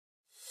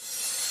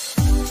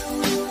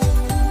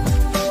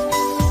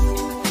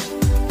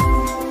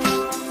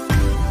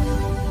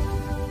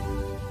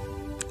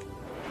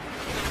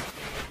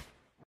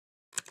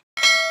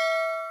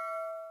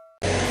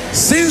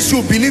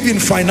you believe in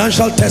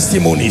financial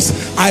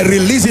testimonies, I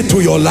release it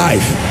to your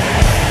life.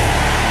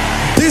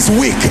 This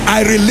week,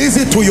 I release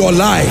it to your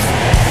life.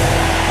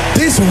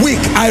 This week,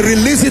 I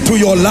release it to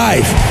your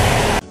life.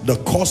 The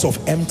cause of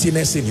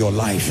emptiness in your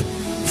life,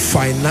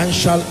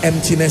 financial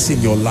emptiness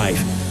in your life,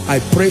 I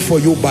pray for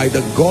you by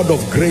the God of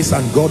grace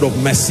and God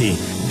of mercy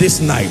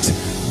this night.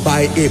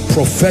 By a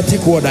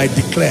prophetic word, I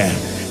declare,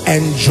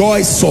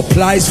 enjoy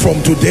supplies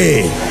from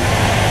today.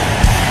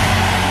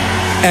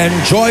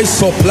 Enjoy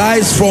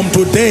supplies from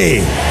today.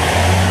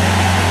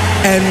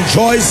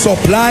 Enjoy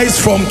supplies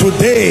from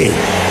today.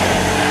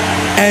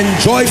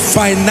 Enjoy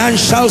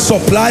financial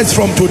supplies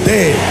from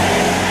today.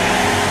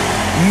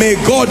 May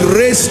God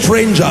raise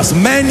strangers,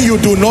 men you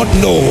do not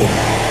know,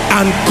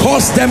 and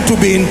cause them to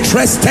be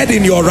interested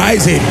in your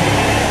rising.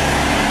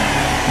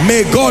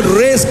 May God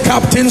raise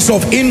captains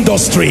of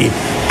industry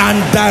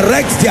and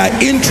direct their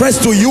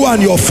interest to you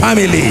and your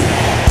family.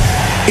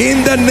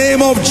 In the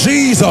name of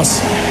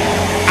Jesus,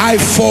 I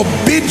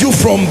forbid you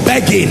from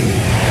begging.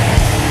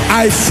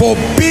 I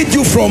forbid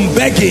you from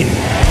begging.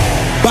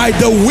 By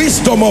the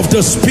wisdom of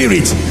the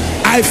Spirit,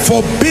 I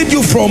forbid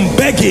you from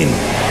begging.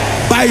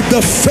 By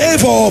the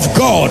favor of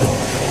God,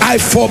 I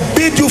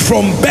forbid you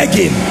from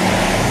begging.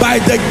 By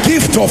the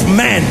gift of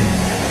man,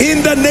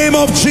 in the name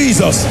of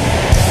Jesus.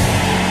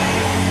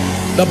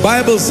 The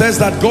Bible says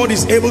that God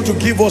is able to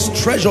give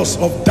us treasures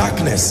of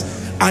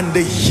darkness and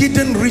the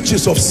hidden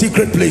riches of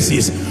secret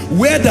places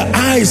where the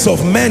eyes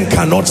of men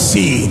cannot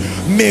see.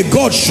 May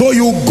God show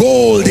you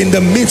gold in the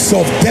midst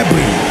of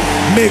debris.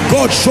 May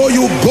God show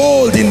you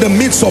gold in the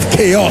midst of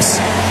chaos.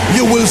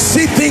 You will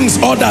see things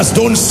others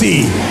don't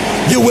see.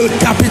 You will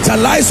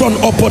capitalize on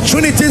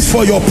opportunities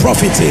for your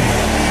profiting.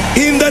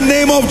 In the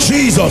name of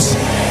Jesus,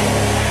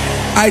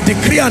 I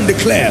decree and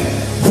declare,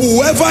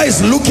 whoever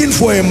is looking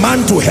for a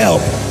man to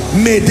help,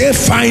 may they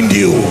find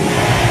you.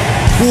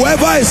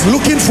 Whoever is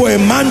looking for a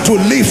man to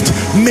lift,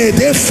 may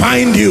they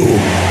find you.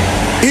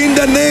 In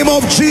the name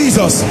of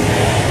Jesus.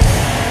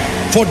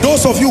 For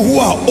those of you who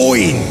are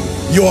owing,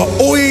 you are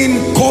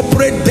owing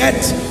corporate debt,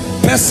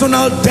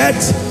 personal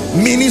debt,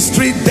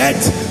 ministry debt,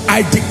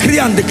 I decree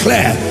and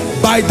declare,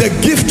 by the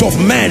gift of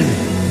men,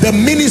 the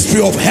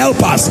ministry of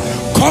helpers,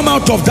 come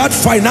out of that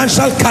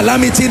financial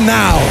calamity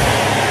now.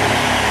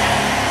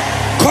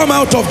 Come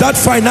out of that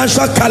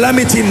financial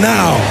calamity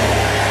now.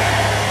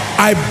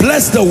 I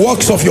bless the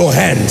works of your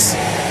hands.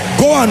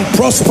 Go and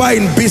prosper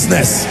in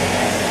business.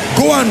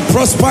 Go and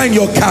prosper in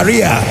your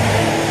career.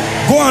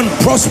 Go and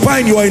prosper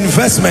in your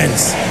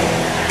investments.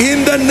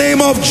 In the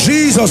name of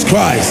Jesus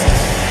Christ.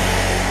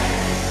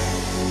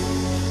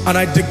 And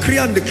I decree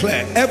and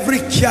declare, every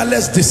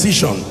careless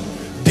decision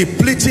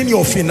depleting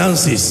your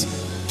finances,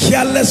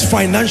 careless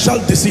financial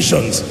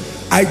decisions,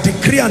 I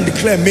decree and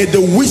declare, may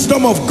the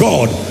wisdom of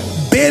God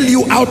bail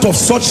you out of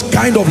such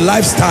kind of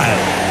lifestyle.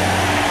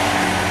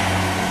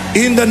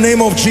 In the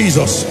name of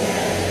Jesus.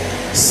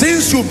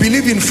 Since you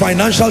believe in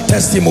financial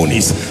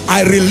testimonies,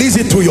 I release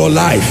it to your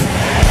life.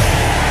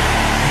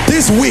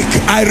 This week,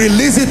 I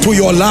release it to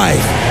your life.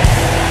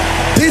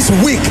 This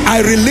week, I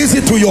release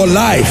it to your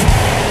life.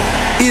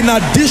 In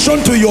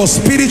addition to your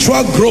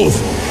spiritual growth,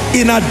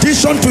 in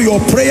addition to your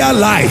prayer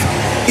life,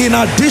 in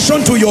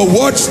addition to your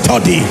word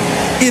study,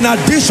 in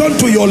addition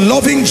to your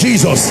loving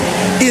Jesus,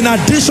 in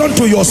addition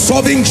to your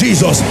serving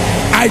Jesus,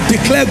 I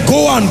declare,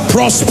 go and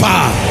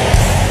prosper.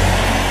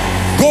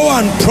 Go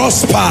and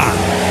prosper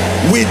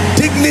with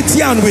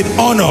dignity and with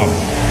honor.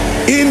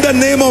 In the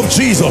name of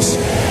Jesus.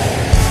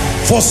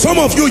 For some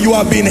of you, you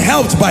have been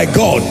helped by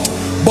God,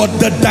 but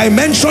the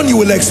dimension you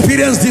will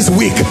experience this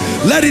week,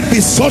 let it be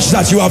such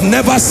that you have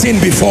never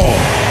seen before.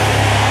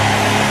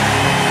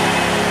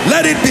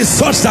 Let it be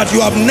such that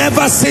you have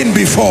never seen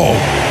before.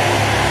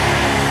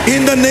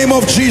 In the name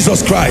of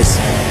Jesus Christ.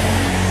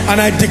 And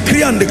I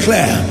decree and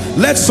declare,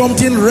 let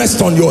something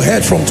rest on your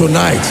head from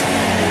tonight.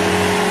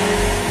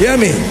 Hear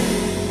me.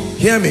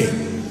 Hear me.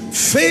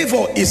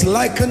 Favor is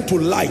likened to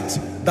light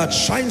that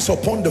shines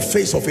upon the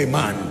face of a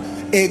man,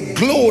 a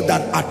glow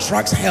that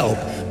attracts help.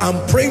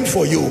 I'm praying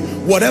for you,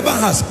 whatever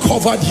has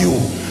covered you,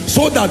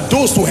 so that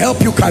those who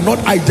help you cannot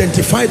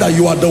identify that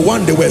you are the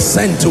one they were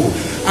sent to.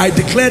 I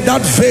declare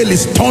that veil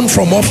is torn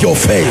from off your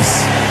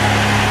face.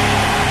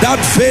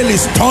 That veil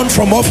is torn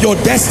from off your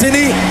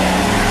destiny,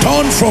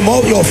 torn from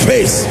off your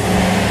face.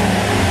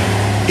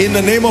 In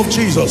the name of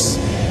Jesus.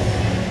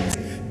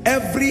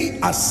 Every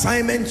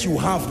assignment you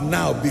have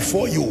now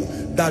before you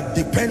that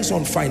depends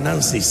on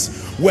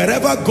finances,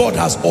 wherever God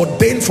has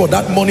ordained for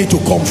that money to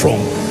come from,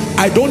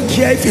 I don't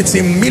care if it's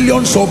in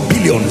millions or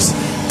billions,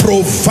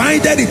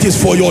 provided it is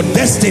for your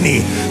destiny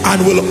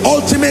and will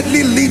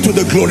ultimately lead to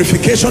the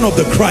glorification of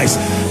the Christ,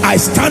 I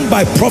stand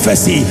by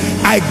prophecy.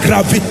 I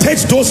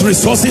gravitate those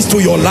resources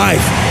to your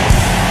life.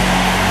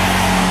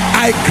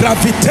 I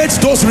gravitate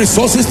those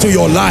resources to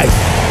your life.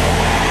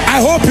 I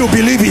hope you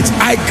believe it.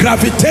 I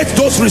gravitate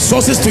those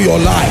resources to your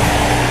life.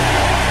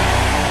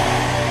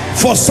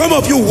 For some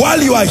of you, while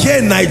you are here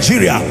in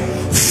Nigeria,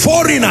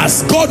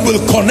 foreigners, God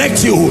will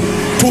connect you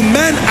to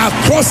men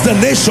across the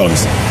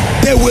nations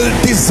They will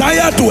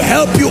desire to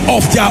help you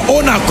of their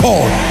own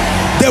accord.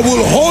 They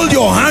will hold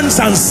your hands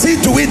and see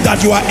to it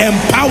that you are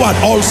empowered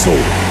also.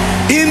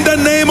 In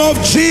the name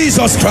of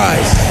Jesus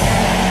Christ.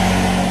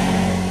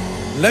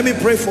 Let me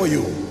pray for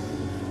you.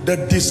 The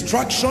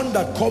distraction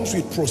that comes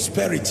with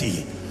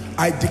prosperity,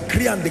 I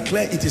decree and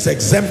declare it is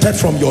exempted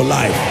from your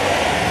life.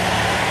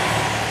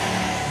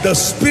 The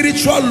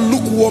spiritual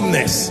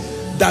lukewarmness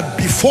that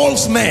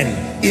befalls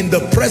men in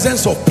the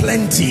presence of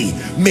plenty,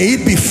 may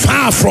it be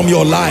far from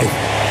your life.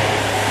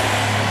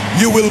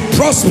 You will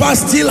prosper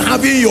still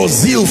having your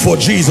zeal for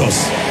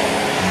Jesus.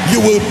 You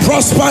will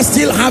prosper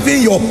still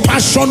having your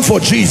passion for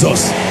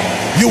Jesus.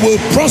 You will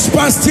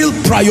prosper still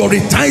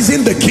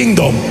prioritizing the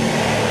kingdom.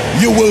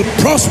 You will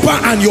prosper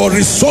and your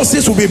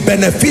resources will be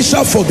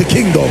beneficial for the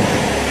kingdom.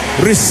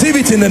 Receive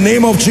it in the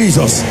name of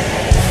Jesus.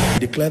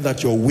 Declare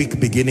that your week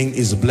beginning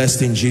is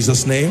blessed in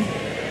Jesus' name.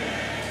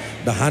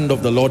 The hand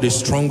of the Lord is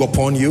strong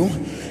upon you.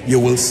 You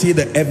will see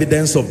the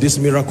evidence of this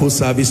miracle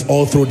service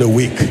all through the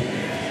week.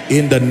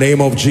 In the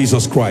name of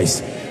Jesus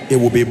Christ. It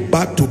will be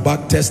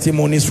back-to-back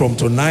testimonies from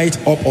tonight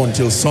up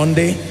until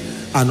Sunday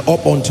and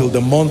up until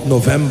the month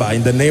November.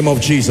 In the name of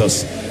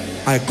Jesus.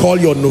 I call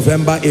your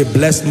November a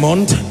blessed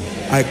month.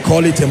 I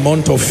call it a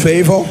month of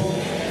favor.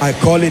 I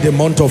call it a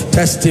month of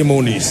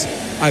testimonies.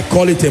 I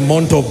call it a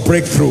month of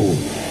breakthrough.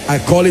 I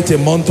call it a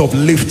month of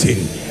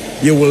lifting.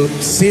 You will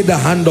see the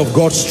hand of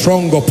God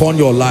strong upon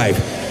your life.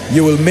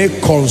 You will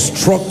make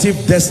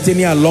constructive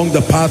destiny along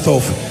the path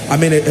of,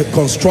 a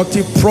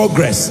constructive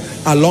progress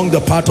along the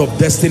path of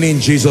destiny in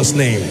Jesus'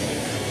 name.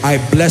 I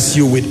bless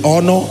you with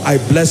honor. I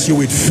bless you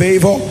with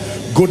favor.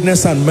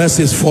 Goodness and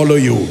mercies follow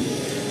you.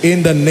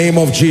 In the name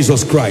of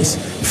Jesus Christ.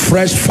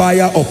 Fresh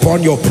fire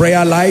upon your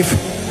prayer life.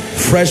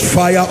 Fresh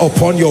fire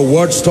upon your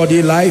word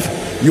study life.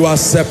 You are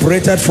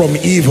separated from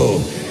evil.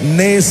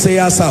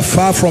 Naysayers are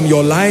far from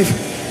your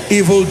life.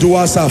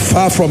 Evildoers are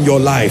far from your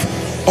life.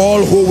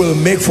 All who will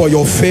make for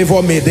your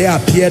favor, may they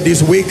appear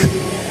this week.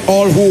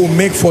 All who will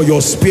make for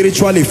your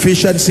spiritual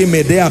efficiency,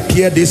 may they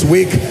appear this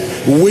week.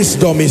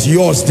 Wisdom is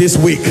yours this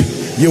week.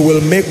 You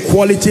will make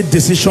quality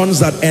decisions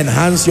that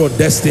enhance your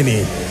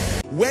destiny.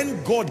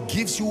 When God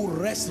gives you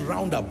rest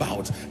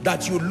roundabout,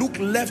 that you look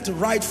left,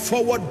 right,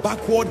 forward,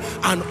 backward,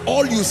 and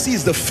all you see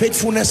is the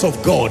faithfulness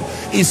of God,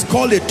 is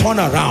called a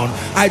turnaround.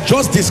 I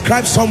just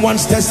described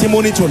someone's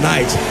testimony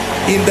tonight.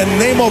 In the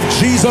name of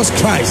Jesus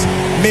Christ,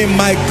 may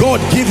my God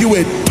give you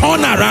a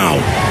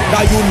turnaround,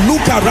 that you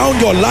look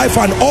around your life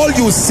and all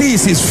you see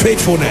is his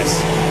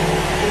faithfulness.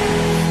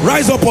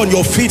 Rise up on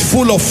your feet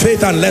full of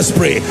faith and let's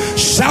pray.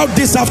 Shout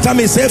this after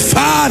me. Say,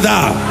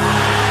 Father.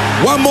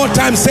 One more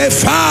time. Say,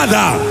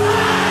 Father.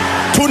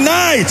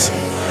 Tonight,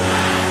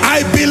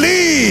 I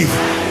believe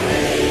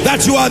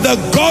that you are the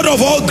God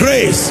of all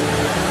grace,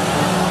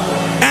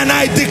 and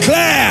I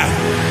declare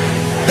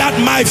that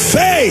my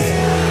faith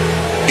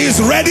is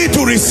ready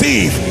to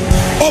receive.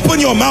 Open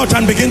your mouth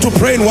and begin to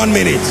pray in 1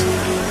 minute.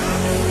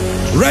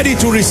 Ready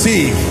to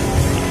receive,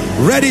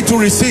 ready to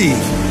receive,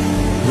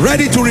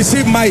 ready to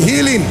receive my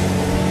healing,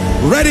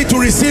 ready to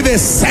receive a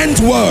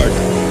sent word.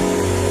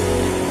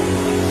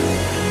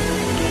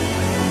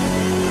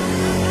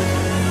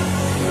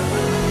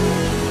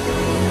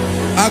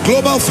 Our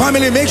global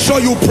family, make sure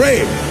you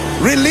pray.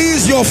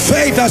 Release your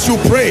faith as you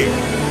pray.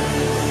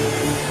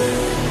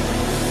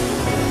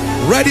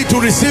 Ready to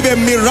receive a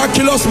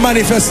miraculous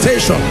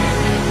manifestation.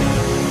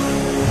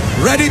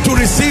 Ready to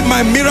receive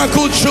my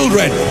miracle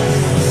children,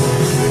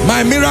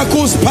 my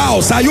miracle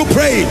spouse. Are you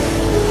praying?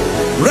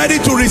 Ready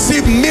to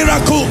receive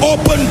miracle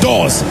open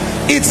doors.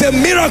 It's a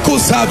miracle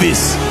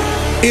service.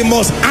 It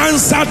must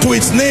answer to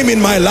its name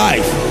in my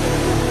life.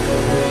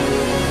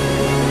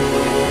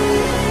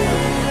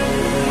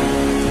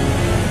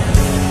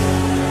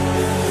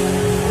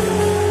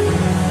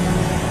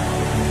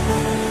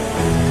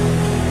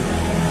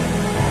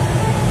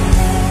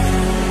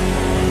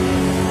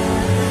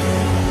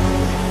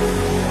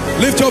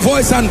 Lift your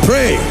voice and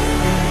pray.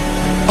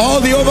 All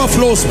the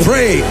overflows,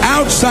 pray.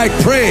 Outside,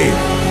 pray.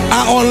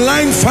 Our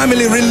online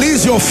family,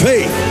 release your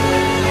faith.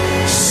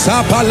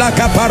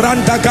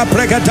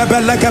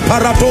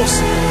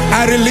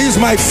 I release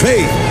my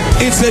faith.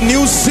 It's a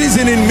new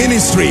season in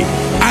ministry.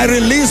 I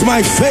release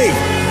my faith.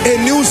 A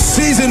new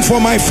season for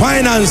my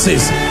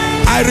finances.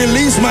 I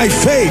release my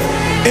faith.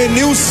 A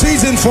new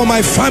season for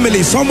my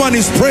family. Someone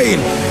is praying.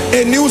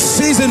 A new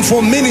season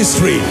for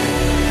ministry.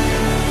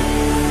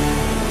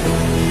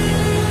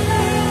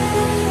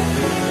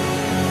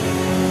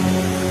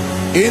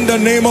 In the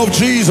name of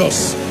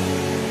Jesus.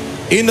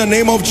 In the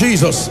name of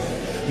Jesus.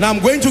 Now I'm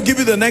going to give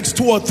you the next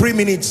 2 or 3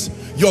 minutes.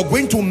 You're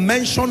going to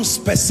mention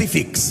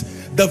specifics.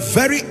 The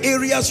very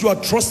areas you are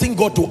trusting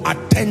God to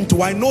attend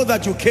to. I know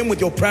that you came with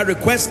your prayer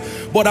request,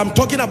 but I'm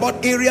talking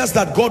about areas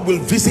that God will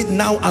visit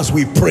now as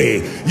we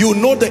pray. You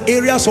know the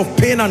areas of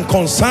pain and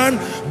concern.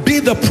 Be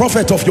the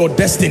prophet of your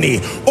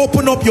destiny.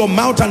 Open up your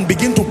mouth and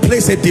begin to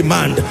place a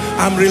demand.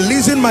 I'm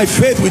releasing my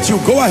faith with you.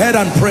 Go ahead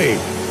and pray.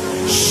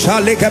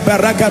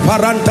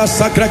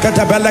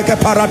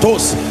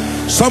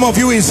 Some of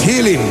you is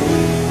healing.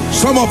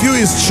 Some of you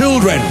is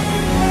children.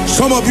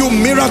 Some of you,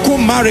 miracle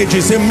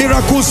marriages, a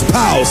miracle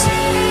spouse,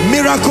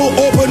 miracle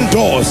open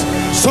doors.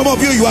 Some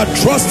of you, you are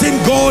trusting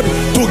God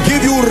to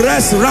give you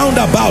rest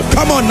roundabout.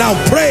 Come on now,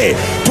 pray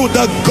to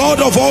the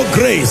God of all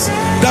grace,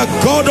 the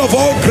God of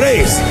all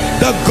grace,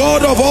 the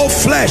God of all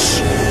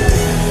flesh.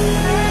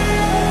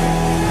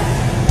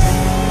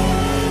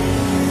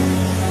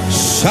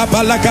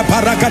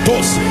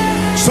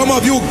 Some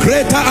of you,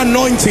 greater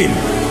anointing,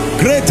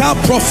 greater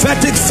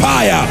prophetic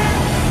fire,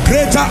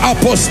 greater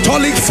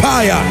apostolic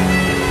fire,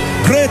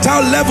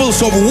 greater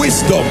levels of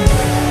wisdom,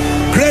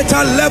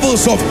 greater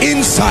levels of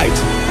insight,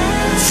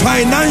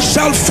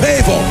 financial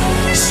favor,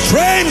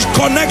 strange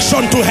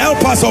connection to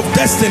helpers of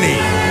destiny.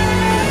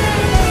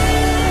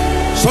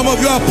 Some of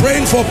you are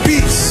praying for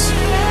peace.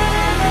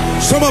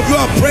 Some of you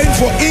are praying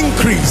for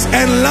increase,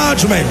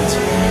 enlargement.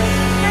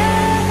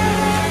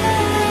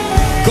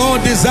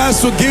 God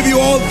desires to give you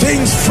all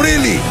things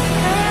freely.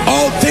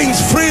 All things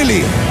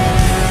freely.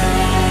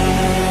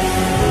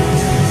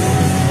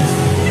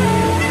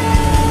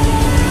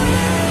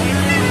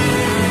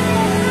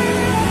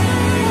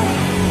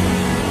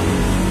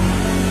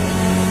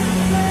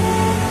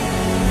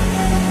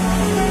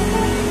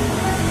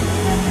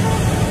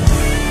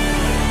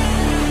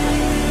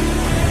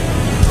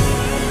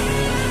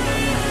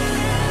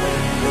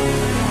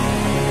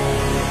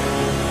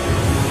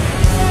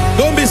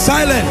 Don't be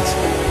silent.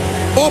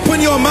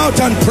 Open your mouth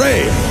and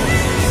pray.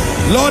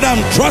 Lord,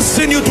 I'm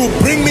trusting you to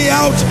bring me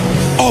out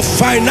of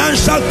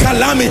financial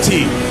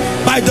calamity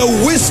by the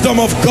wisdom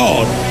of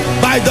God,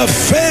 by the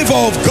favor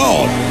of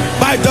God,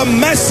 by the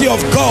mercy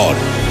of God.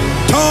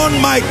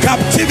 Turn my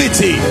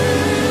captivity,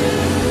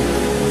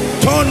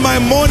 turn my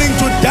mourning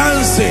to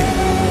dancing,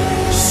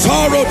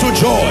 sorrow to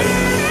joy.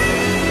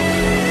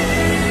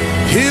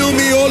 Heal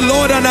me, O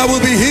Lord, and I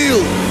will be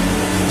healed.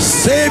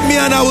 Save me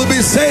and I will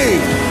be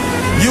saved.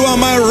 You are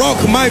my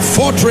rock, my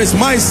fortress,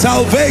 my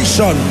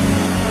salvation.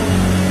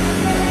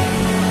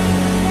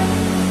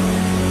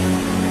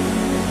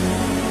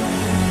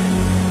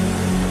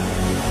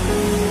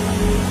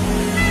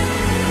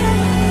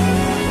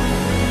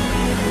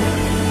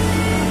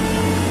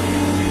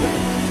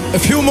 A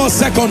few more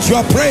seconds, you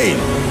are praying.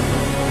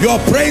 You are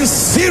praying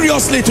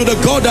seriously to the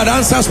God that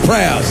answers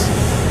prayers.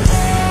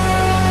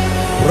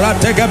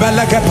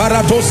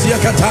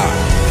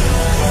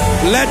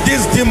 Let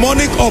this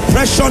demonic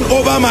oppression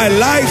over my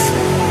life,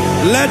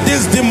 let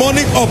this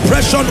demonic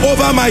oppression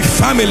over my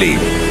family,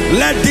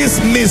 let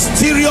this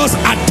mysterious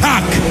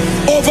attack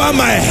over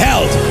my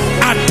health,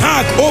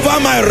 attack over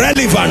my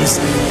relevance,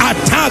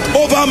 attack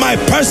over my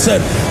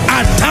person,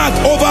 attack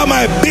over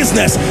my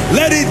business,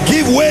 let it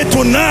give way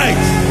tonight.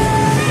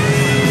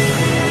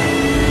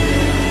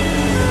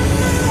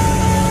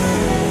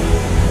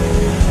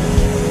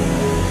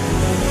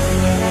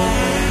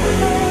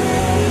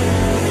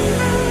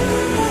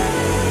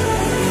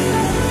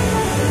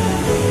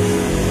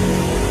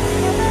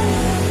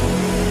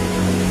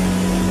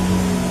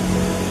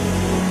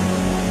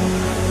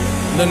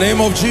 In the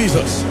name of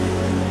Jesus.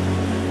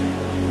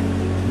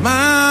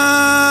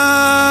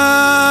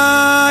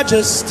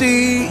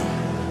 Majesty,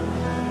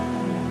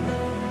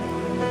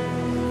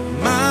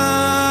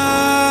 majesty,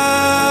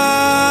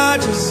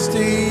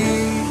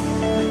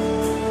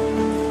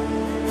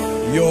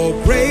 your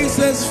grace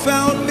has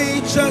found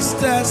me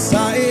just as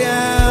I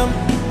am,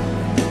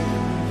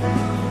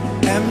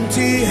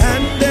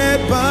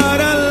 empty-handed but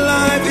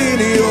alive in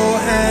your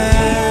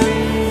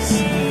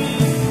hands.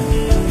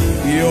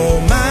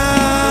 Your majesty,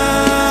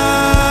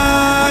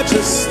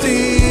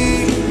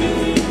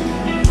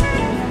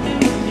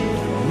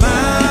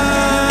 majesty,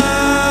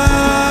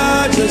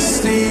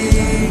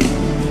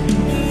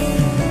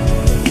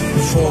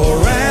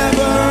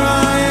 forever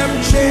I am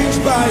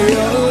changed by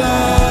your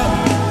love,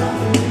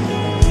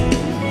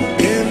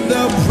 in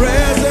the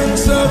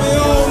presence of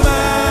your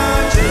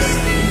majesty.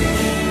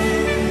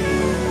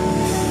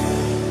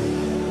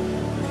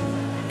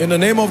 In the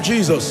name of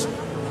Jesus.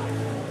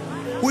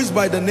 Who is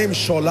by the name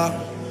Shola?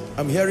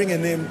 I'm hearing a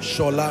name,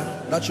 Shola.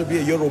 That should be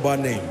a Yoruba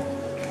name.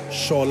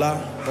 Shola.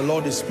 The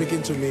Lord is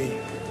speaking to me.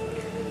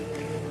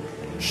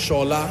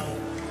 Shola.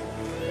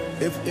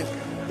 If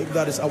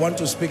that is, I want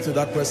to speak to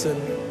that person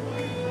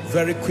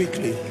very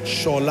quickly.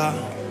 Shola.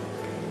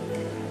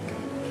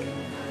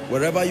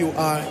 Wherever you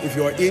are, if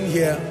you are in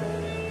here,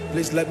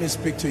 please let me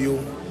speak to you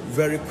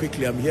very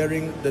quickly. I'm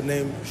hearing the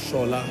name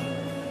Shola.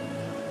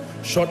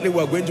 Shortly,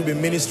 we're going to be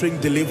ministering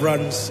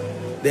deliverance.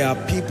 There are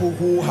people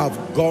who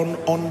have gone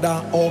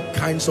under all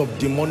kinds of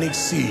demonic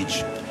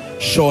siege.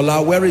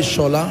 Shola, where is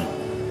Shola?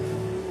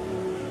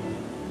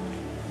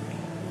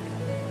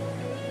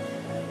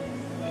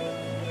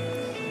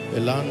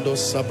 Elando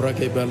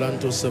sabrake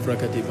balanto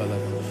savrakati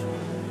balado.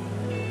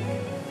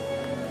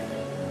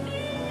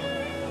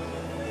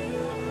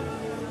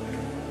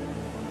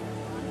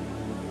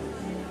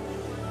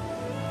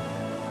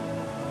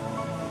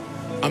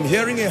 I'm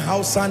hearing a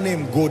Hausa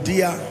named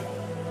Godia.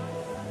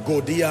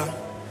 Godia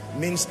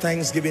means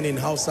thanksgiving in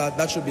Hausa.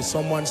 That should be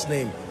someone's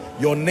name.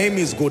 Your name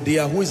is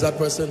Godia. Who is that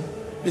person?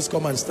 Please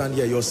come and stand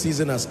here. Your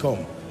season has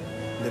come.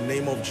 In the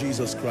name of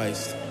Jesus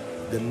Christ.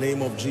 The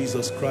name of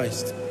Jesus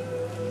Christ.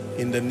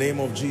 In the name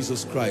of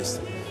Jesus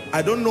Christ.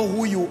 I don't know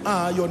who you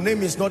are. Your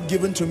name is not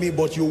given to me,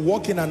 but you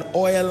work in an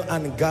oil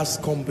and gas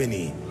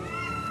company.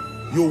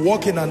 You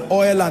work in an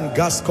oil and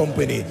gas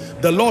company.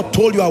 The Lord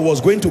told you I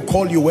was going to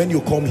call you when you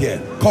come here.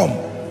 Come.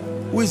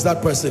 Who is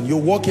that person? You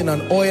work in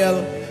an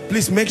oil.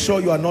 Please make sure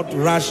you are not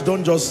rash.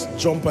 Don't just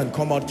jump and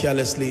come out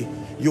carelessly.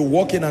 You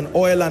work in an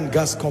oil and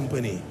gas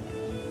company.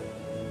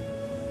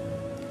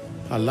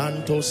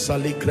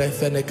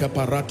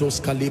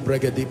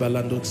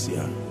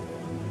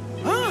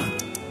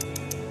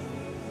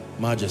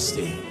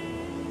 Majesty.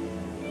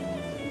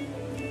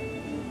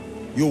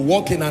 You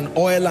work in an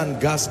oil and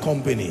gas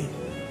company.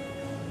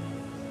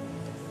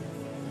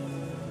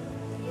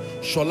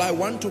 Shola, I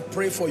want to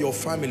pray for your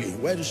family.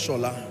 Where is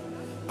Shola?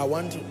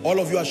 All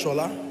of you are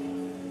Shola.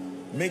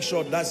 Make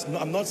sure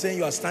I'm not saying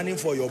you are standing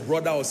for your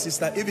brother or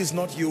sister. If it's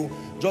not you,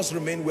 just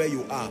remain where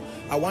you are.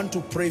 I want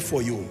to pray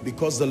for you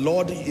because the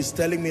Lord is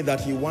telling me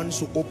that he wants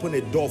to open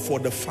a door for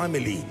the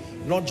family,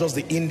 not just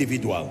the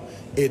individual.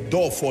 A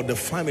door for the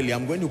family.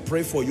 I'm going to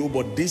pray for you,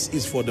 but this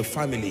is for the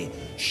family.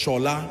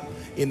 Shola,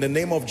 in the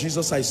name of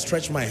Jesus, I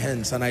stretch my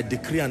hands and I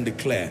decree and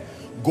declare,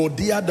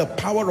 Godia, the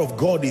power of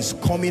God is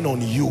coming on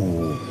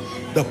you.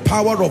 The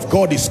power of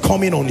God is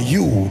coming on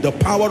you. The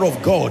power of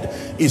God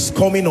is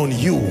coming on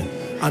you.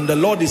 And the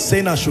Lord is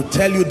saying I should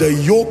tell you the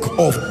yoke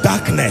of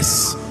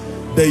darkness,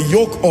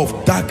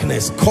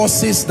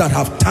 curses that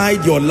have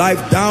tied your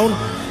life down,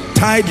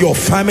 tied your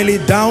family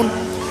down,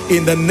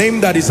 in the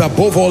name that is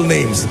above all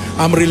names.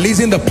 I'm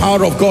releasing the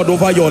power of God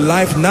over your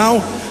life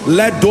now.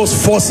 Let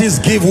those forces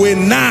give way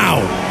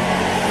now.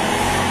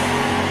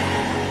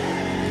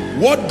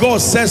 What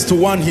God says to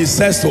one, he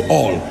says to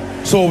all.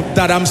 So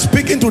that I'm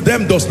speaking to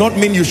them does not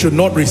mean you should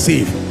not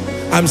receive.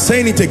 I'm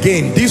saying it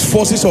again. These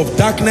forces of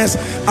darkness,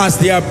 as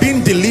they are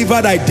being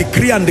delivered, I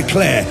decree and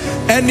declare,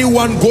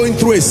 anyone going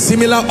through a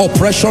similar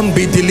oppression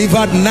be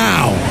delivered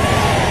now.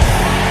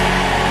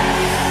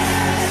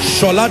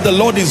 Shola, the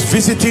Lord is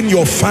visiting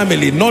your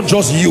family, not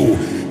just you.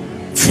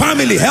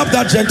 Family, help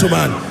that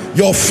gentleman.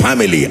 Your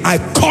family, I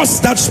curse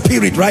that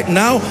spirit right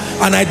now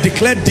and I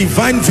declare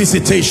divine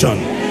visitation.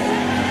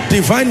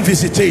 Divine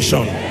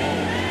visitation.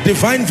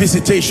 Divine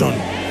visitation.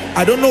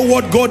 I don't know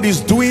what God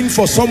is doing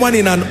for someone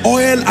in an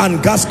oil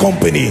and gas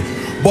company,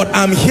 but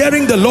I'm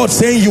hearing the Lord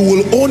saying you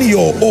will own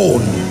your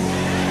own.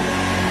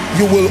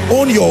 You will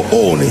own your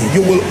own.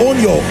 You will own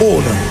your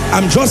own.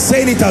 I'm just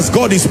saying it as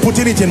God is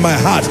putting it in my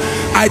heart.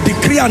 I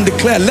decree and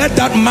declare, let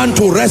that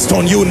mantle rest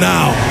on you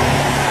now.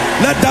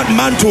 Let that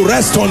mantle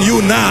rest on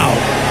you now.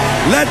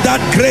 Let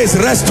that grace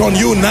rest on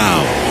you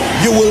now.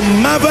 You will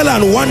marvel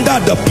and wonder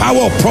at the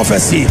power of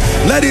prophecy.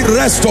 Let it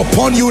rest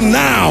upon you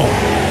now.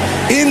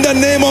 In the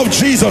name of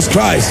Jesus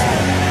Christ.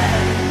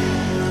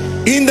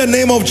 In the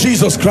name of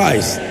Jesus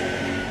Christ.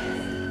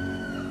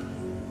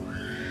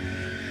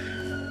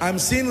 I'm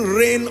seeing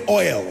rain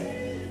oil.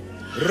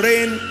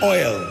 Rain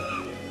oil.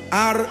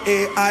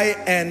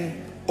 R-A-I-N-O-I-L.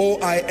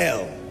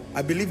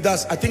 I believe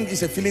I think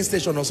it's a filling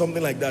station or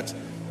something like that.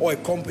 Or a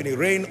company.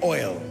 Rain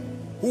oil.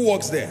 Who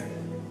works there?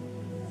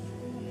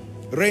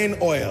 Rain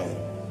oil.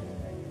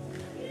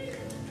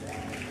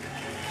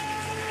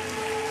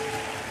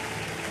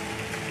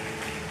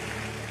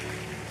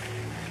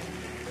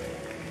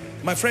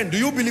 My friend, do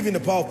you believe in the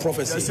power of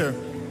prophecy? Yes, sir.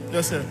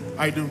 Yes, sir.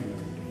 I do.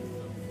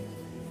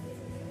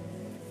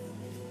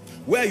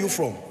 Where are you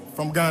from?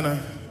 From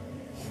Ghana.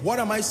 What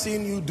am I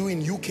seeing you do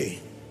in UK?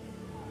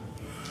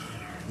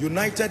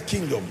 United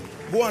Kingdom.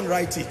 Go and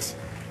write it.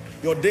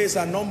 Your days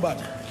are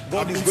numbered.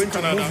 God is going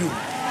to move you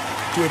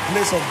to a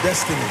place of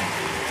destiny.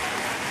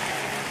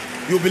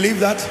 You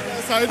believe that?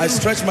 Yes, I do. I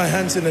stretch my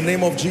hands in the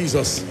name of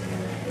Jesus.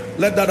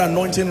 Let that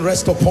anointing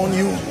rest upon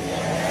you.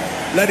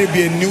 Let it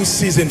be a new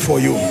season for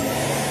you.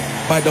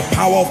 By the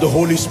power of the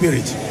Holy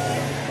Spirit,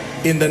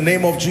 in the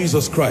name of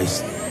Jesus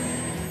Christ,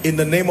 in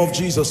the name of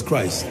Jesus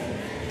Christ,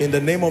 in the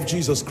name of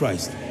Jesus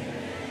Christ.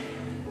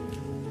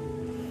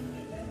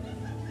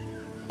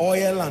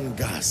 Oil and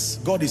gas,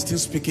 God is still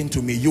speaking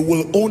to me. You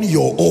will own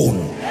your own.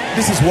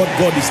 This is what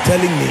God is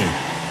telling me.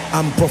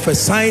 I'm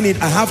prophesying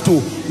it. I have to,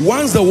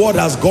 once the word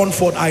has gone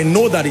forth, I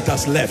know that it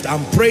has left.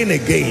 I'm praying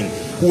again.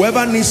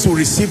 Whoever needs to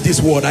receive this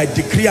word, I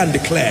decree and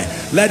declare,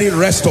 let it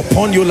rest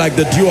upon you like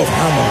the dew of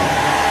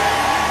Hermon.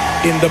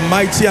 In the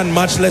mighty and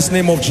matchless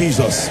name of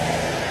Jesus.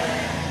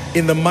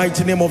 In the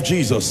mighty name of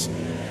Jesus.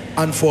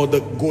 And for the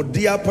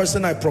Godia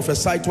person I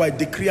prophesy to, I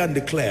decree and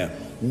declare,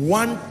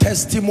 one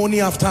testimony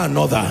after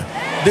another.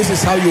 This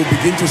is how you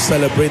begin to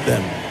celebrate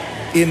them.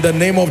 In the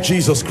name of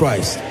Jesus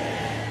Christ.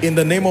 In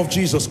the name of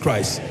Jesus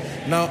Christ.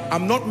 Now,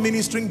 I'm not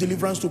ministering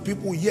deliverance to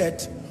people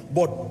yet,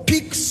 but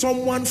pick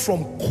someone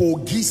from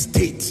Kogi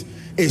State.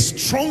 A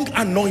strong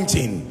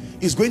anointing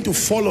is going to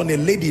fall on a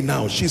lady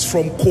now. She's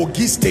from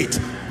Kogi State.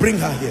 Bring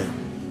her here.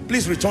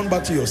 Please return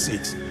back to your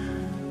seat.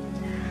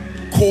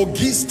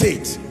 Kogi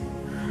State.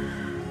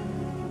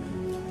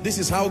 This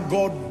is how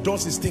God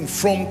does his thing.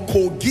 From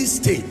Kogi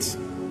State.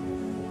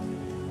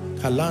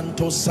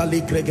 Kalanto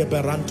sali grege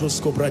berantos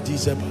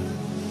kobradizeba.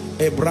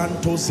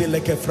 Ebranto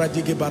zeleke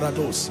fradige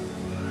barados.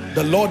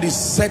 The Lord is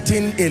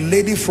setting a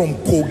lady from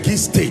Kogi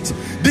State.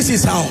 This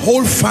is her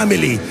whole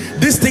family.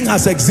 This thing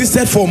has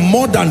existed for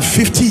more than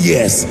 50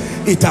 years.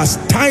 It has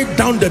tied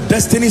down the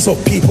destinies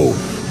of people.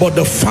 But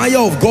the fire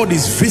of God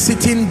is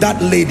visiting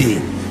that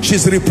lady.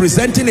 She's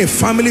representing a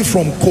family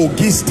from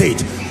Kogi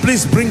State.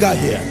 Please bring her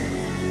here.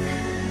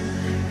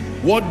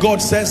 What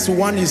God says to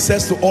one, he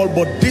says to all.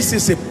 But this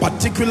is a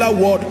particular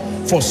word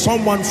for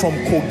someone from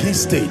Kogi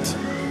State.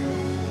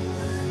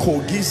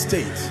 Kogi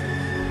State.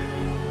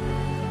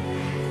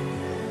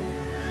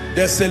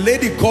 There's a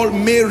lady called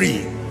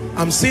Mary.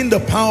 I'm seeing the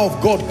power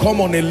of God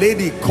come on a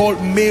lady called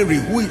Mary.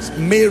 Who is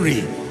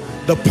Mary?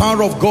 The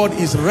power of God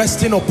is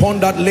resting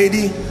upon that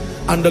lady,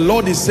 and the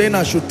Lord is saying,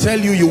 I should tell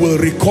you, you will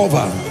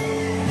recover.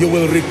 You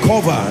will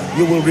recover.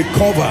 You will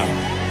recover.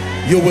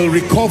 You will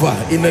recover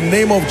in the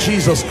name of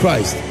Jesus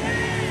Christ.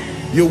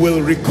 You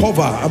will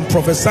recover. I'm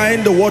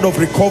prophesying the word of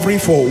recovery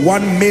for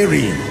one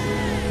Mary.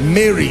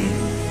 Mary,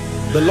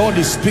 the Lord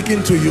is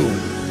speaking to you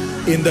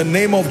in the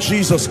name of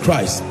Jesus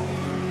Christ.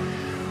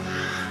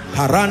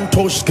 How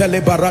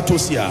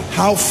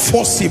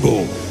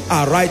forcible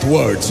are right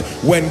words.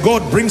 When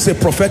God brings a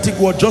prophetic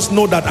word, just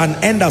know that an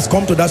end has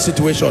come to that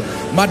situation.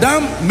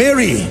 Madam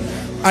Mary,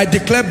 I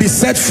declare, be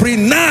set free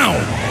now.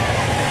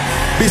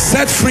 Be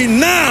set free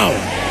now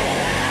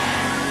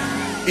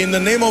in the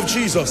name of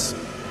Jesus.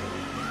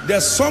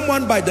 There's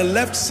someone by the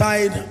left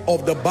side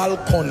of the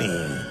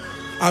balcony.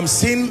 I'm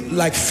seeing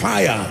like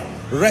fire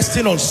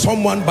resting on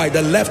someone by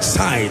the left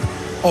side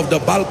of the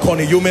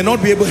balcony. You may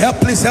not be able to help.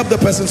 Please help the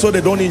person so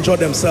they don't injure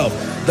themselves.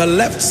 The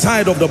left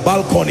side of the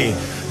balcony.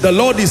 The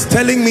Lord is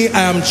telling me,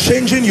 I am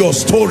changing your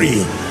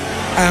story.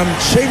 I am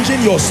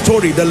changing your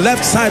story. The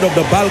left side of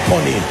the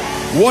balcony.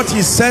 What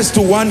he says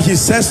to one, he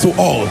says to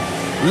all.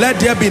 Let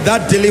there be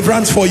that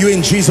deliverance for you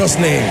in Jesus'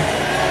 name.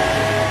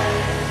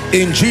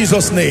 In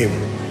Jesus' name.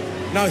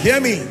 Now hear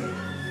me.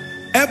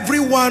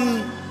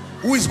 Everyone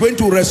who is going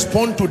to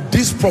respond to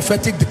this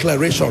prophetic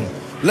declaration,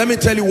 let me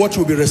tell you what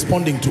you'll be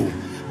responding to.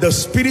 The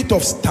spirit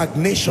of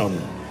stagnation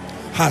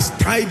has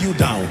tied you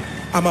down.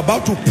 I'm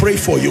about to pray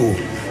for you,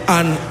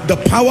 and the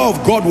power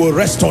of God will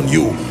rest on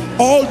you.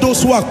 All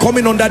those who are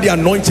coming under the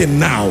anointing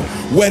now,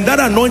 when that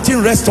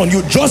anointing rests on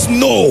you, just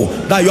know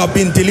that you have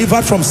been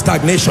delivered from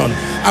stagnation.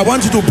 I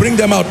want you to bring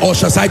them out,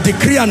 ushers. I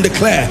decree and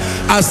declare,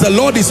 as the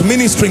Lord is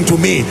ministering to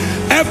me,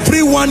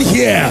 everyone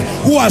here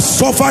who has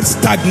suffered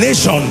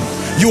stagnation,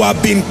 you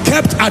have been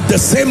kept at the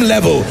same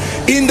level.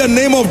 In the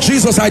name of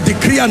Jesus, I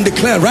decree and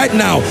declare right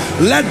now,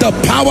 let the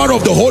power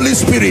of the Holy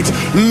Spirit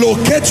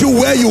locate you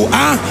where you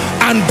are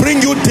and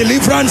bring you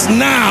deliverance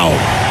now.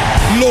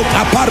 Locate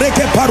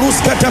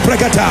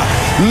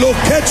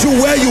you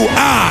where you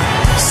are,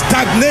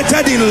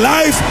 stagnated in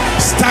life,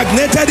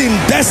 stagnated in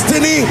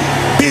destiny.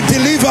 Be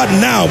delivered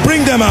now.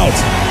 Bring them out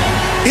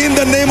in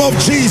the name of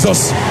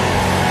Jesus.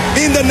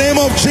 In the name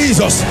of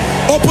Jesus.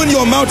 Open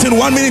your mouth in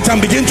 1 minute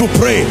and begin to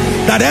pray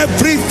that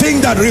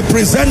everything that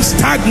represents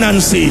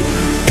stagnancy,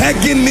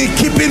 pegging me,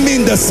 keeping me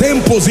in the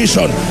same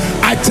position,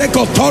 I take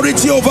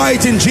authority over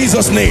it in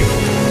Jesus' name.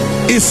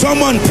 Is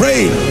someone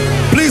praying?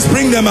 Please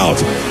bring them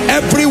out.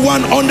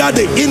 Everyone under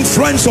the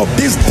influence of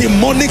this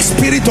demonic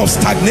spirit of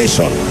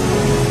stagnation,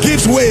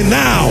 gives way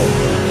now.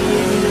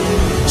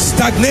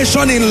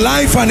 Stagnation in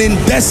life and in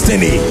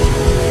destiny.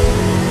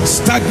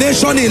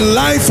 Stagnation in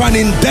life and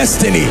in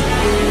destiny.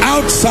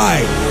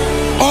 Outside,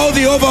 all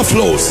the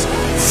overflows,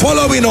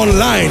 following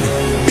online,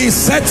 be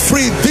set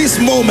free this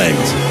moment.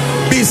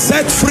 Be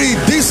set free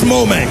this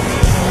moment.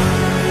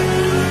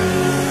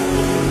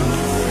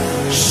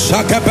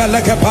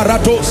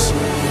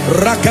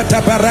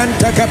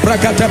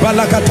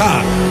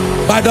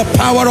 By the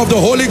power of the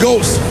Holy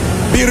Ghost,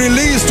 be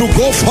released to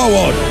go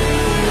forward.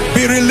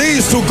 Be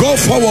released to go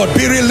forward.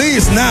 Be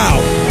released now.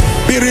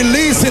 Be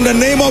released in the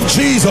name of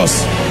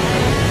Jesus.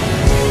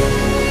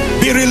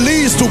 Be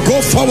released to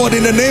go forward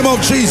in the name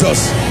of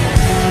Jesus.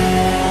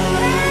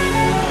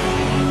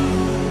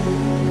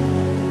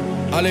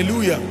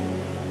 Hallelujah.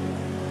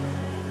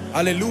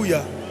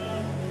 Hallelujah.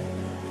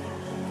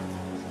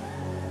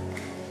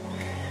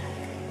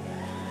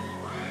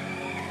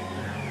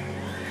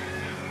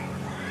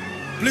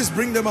 Please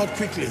bring them out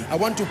quickly. I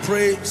want to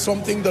pray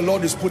something the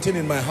Lord is putting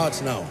in my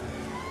heart now.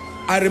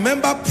 I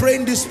remember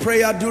praying this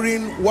prayer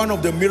during one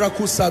of the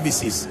miracle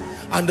services,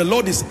 and the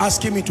Lord is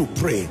asking me to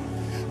pray.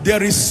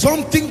 There is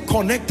something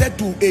connected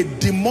to a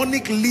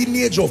demonic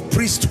lineage of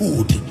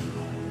priesthood,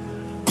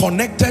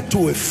 connected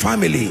to a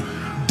family,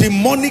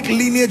 demonic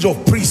lineage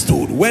of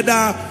priesthood,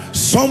 whether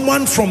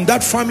someone from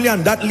that family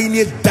and that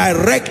lineage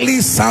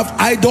directly served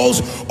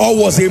idols or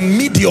was a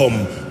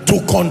medium to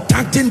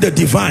contacting the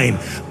divine,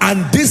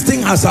 and this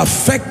thing has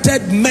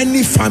affected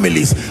many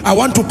families. I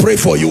want to pray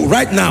for you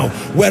right now.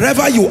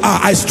 Wherever you are,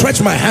 I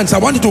stretch my hands. I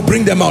want you to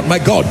bring them out. My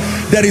God,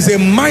 there is a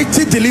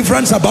mighty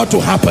deliverance about to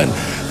happen.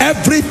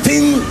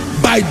 Everything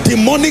by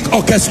demonic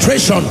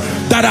orchestration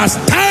that has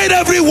tied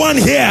everyone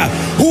here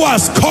who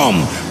has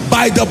come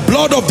by the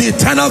blood of the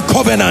eternal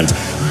covenant,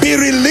 be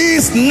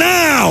released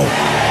now.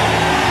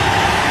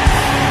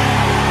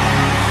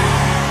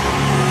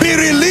 be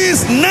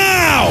released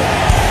now.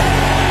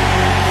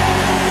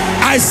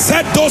 I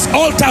set those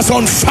altars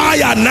on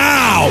fire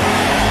now.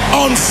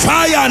 On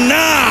fire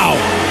now.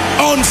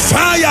 On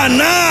fire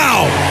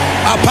now.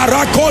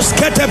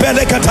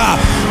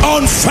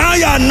 On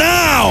fire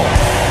now.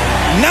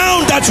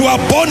 Now that you are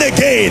born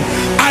again,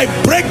 I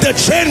break the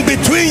chain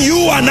between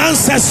you and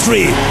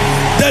ancestry,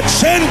 the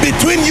chain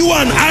between you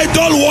and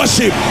idol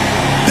worship,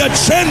 the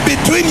chain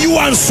between you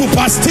and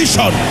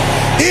superstition,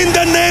 in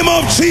the name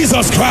of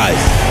Jesus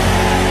Christ.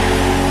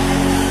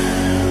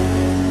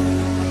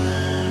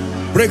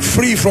 Break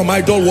free from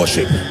idol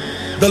worship.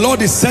 The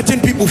Lord is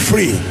setting people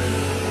free.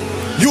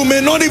 You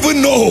may not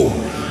even know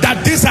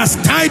that this has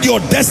tied your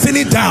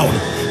destiny down,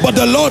 but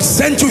the Lord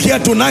sent you here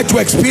tonight to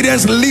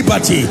experience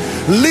liberty.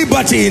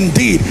 Liberty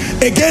indeed.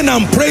 Again,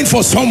 I'm praying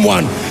for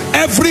someone.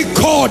 Every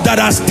cord that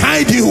has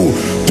tied you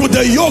to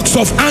the yokes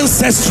of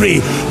ancestry,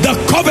 the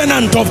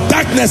covenant of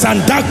darkness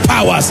and dark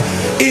powers,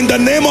 in the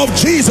name of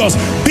Jesus,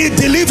 be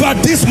delivered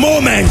this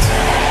moment.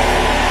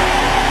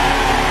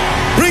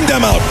 Bring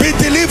them out. Be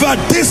delivered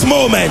this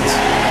moment.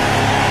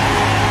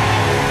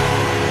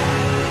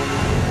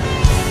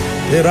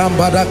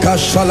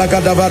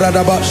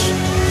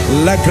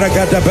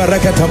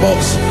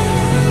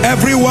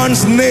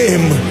 Everyone's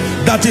name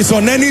that is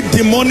on any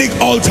demonic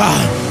altar,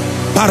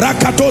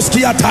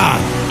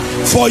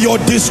 for your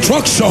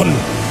destruction,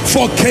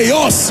 for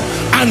chaos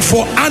and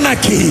for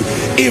anarchy,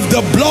 if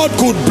the blood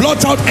could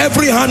blot out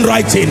every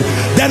handwriting,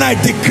 then I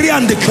decree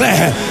and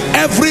declare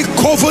every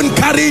coven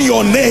carrying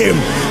your name,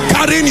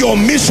 carrying your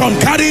mission,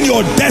 carrying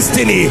your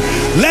destiny,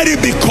 let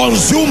it be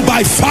consumed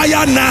by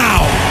fire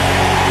now.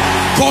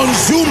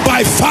 Consumed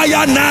by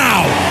fire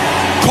now.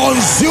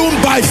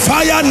 Consumed by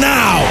fire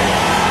now,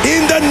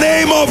 in the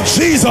name of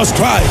Jesus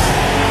Christ.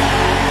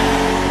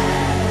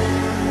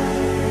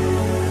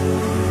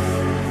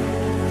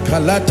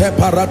 Kalate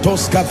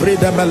paratos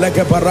kavrida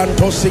meleke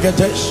parantos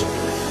sigetesh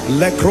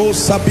lekro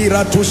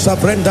sabira tu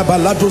sabrenda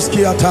balatus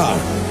kiata.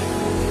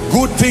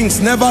 Good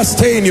things never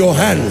stay in your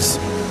hands.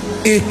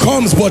 It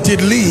comes but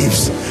it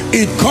leaves.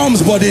 It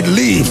comes but it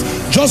leaves.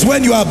 Just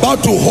when you are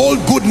about to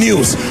hold good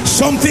news,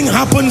 something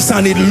happens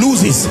and it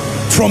loses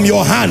from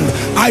your hand.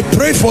 I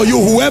pray for you,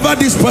 whoever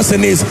this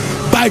person is,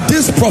 by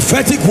this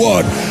prophetic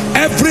word,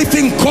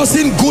 everything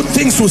causing good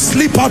things to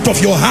slip out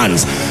of your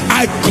hands,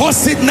 I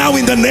curse it now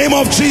in the name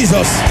of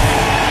Jesus.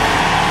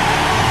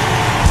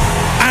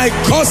 I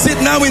curse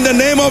it now in the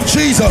name of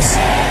Jesus.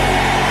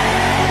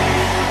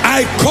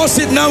 I curse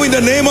it now in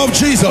the name of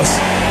Jesus.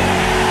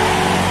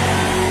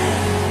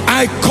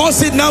 I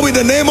curse it now in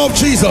the name of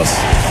Jesus.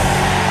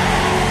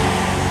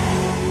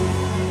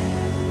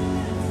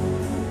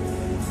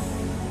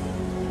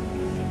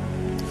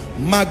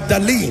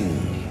 Magdalene.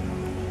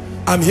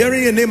 I'm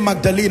hearing a name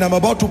Magdalene. I'm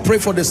about to pray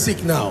for the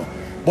sick now,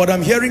 but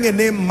I'm hearing a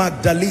name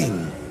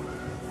Magdalene,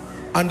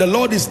 and the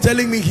Lord is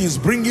telling me he's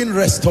bringing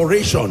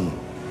restoration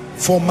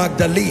for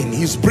Magdalene.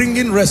 He's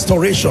bringing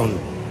restoration.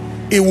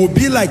 It will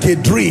be like a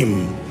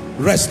dream.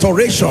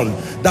 Restoration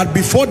that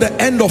before the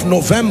end of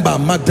November,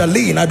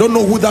 Magdalene, I don't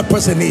know who that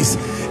person is,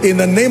 in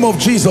the name of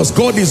Jesus,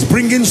 God is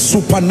bringing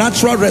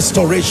supernatural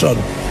restoration.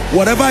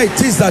 Whatever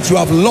it is that you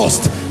have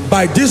lost,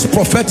 by this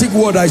prophetic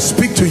word I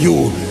speak to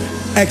you,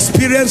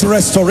 experience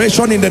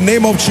restoration in the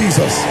name of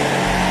Jesus.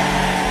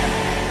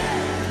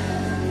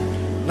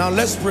 Now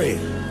let's pray.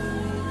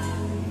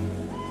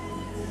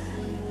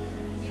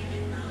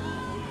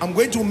 I'm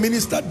going to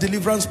minister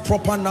deliverance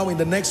proper now in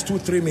the next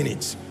 2-3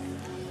 minutes.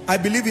 I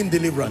believe in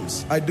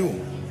deliverance. I do.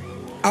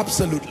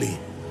 Absolutely.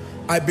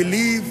 I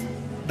believe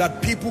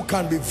that people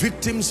can be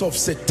victims of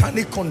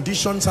satanic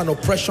conditions and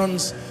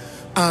oppressions,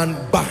 and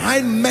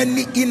behind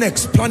many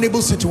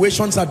inexplainable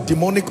situations are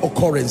demonic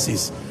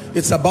occurrences.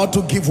 It's about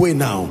to give way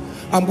now.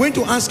 I'm going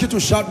to ask you to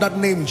shout that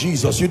name,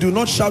 Jesus. You do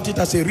not shout it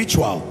as a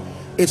ritual.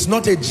 It's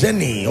not a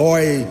journey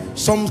or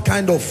some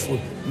kind of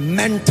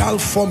mental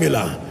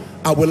formula.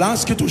 I will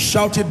ask you to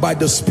shout it by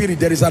the Spirit.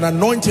 There is an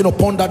anointing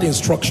upon that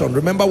instruction.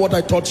 Remember what I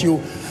taught you?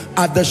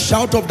 At the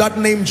shout of that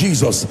name,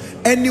 Jesus,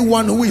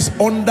 anyone who is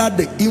under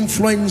the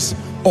influence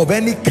of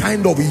any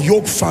kind of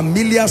yoke,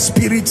 familiar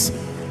spirits,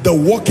 the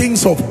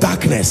workings of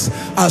darkness,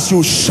 as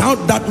you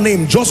shout that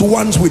name just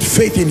once with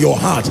faith in your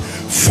heart,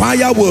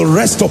 fire will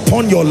rest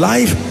upon your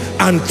life,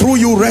 and through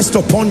you rest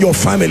upon your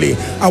family.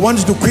 I want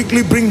you to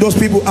quickly bring those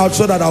people out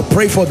so that I'll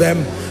pray for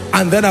them,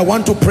 and then I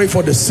want to pray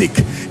for the sick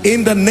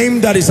in the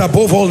name that is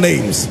above all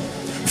names.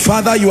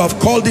 Father, you have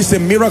called this a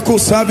miracle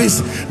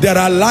service. There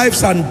are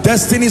lives and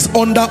destinies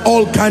under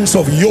all kinds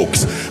of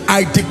yokes.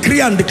 I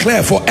decree and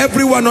declare for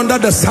everyone under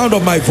the sound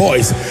of my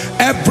voice,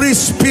 every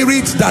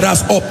spirit that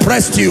has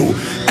oppressed you,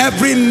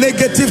 every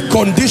negative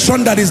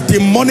condition that is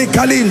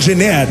demonically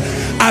engineered,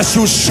 as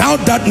you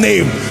shout that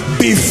name,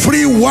 be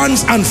free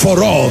once and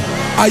for all.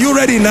 Are you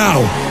ready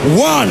now?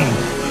 1,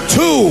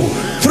 2,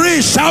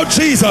 3, shout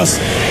Jesus.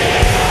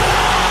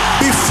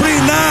 Be free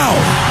now.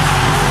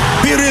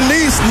 Be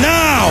released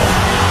now.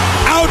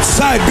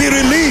 Outside, be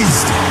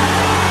released.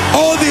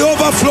 All the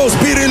overflows,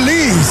 be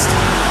released.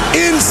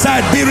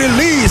 Inside, be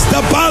released.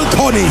 The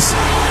balconies,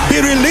 be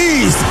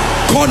released.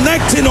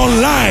 Connecting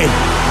online,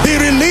 be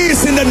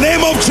released in the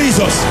name of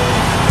Jesus.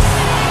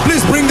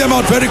 Please bring them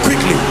out very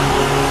quickly.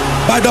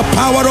 By the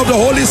power of the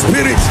Holy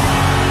Spirit,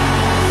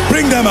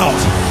 bring them out.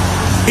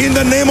 In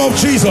the name of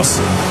Jesus,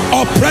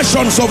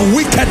 oppressions of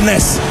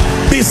wickedness,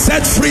 be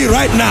set free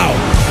right now.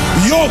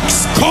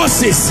 Yokes,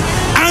 curses,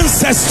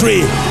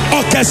 ancestry,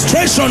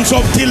 orchestrations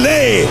of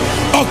delay,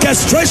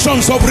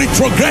 orchestrations of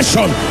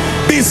retrogression,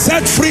 be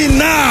set free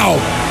now.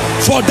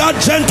 For that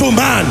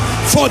gentleman,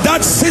 for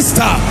that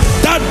sister,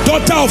 that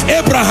daughter of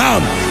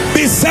Abraham,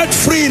 be set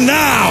free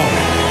now.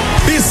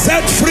 Be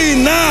set free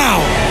now.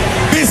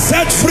 Be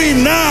set free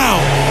now.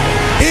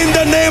 In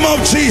the name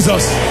of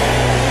Jesus.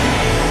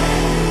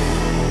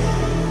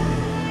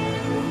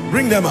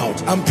 Bring them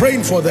out. I'm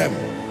praying for them.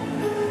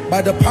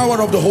 By the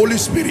power of the Holy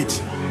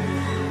Spirit.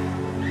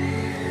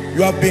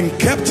 You have been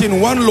kept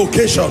in one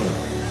location,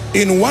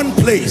 in one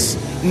place.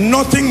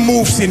 Nothing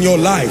moves in your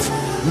life.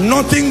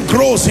 Nothing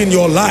grows in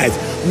your life.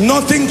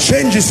 Nothing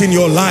changes in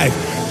your life.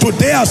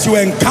 Today, as you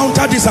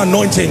encounter this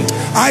anointing,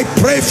 I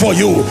pray for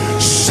you.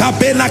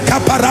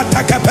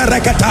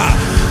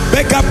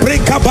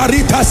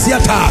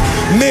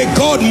 May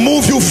God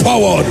move you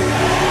forward.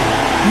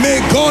 May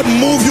God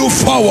move you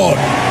forward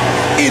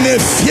in a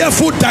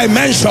fearful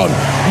dimension.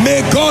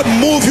 May God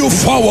move you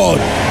forward.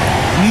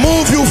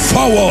 Move you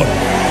forward.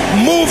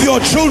 Move your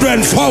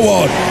children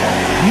forward.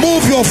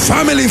 Move your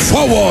family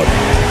forward.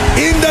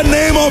 In the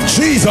name of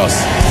Jesus.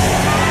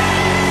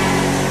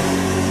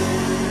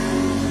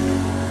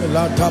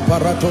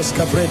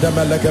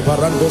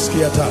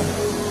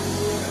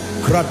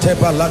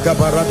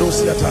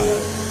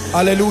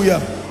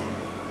 Hallelujah.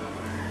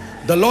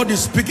 The Lord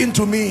is speaking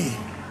to me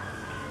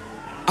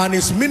and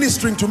is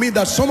ministering to me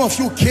that some of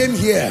you came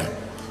here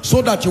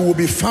so that you will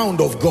be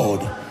found of God.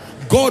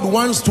 God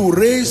wants to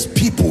raise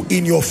people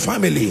in your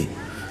family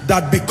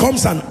that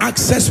becomes an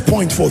access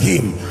point for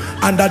him,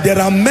 and that there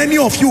are many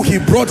of you he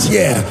brought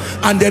here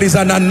and there is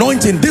an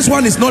anointing. This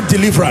one is not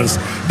deliverance,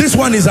 this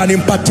one is an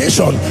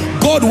impartation.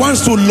 God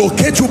wants to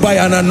locate you by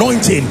an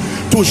anointing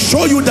to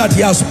show you that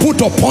he has put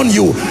upon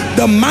you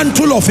the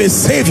mantle of a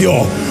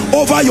savior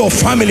over your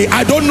family.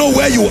 I don't know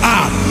where you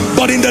are,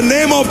 but in the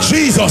name of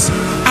Jesus,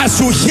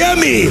 as you hear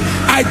me,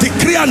 I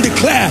decree and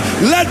declare,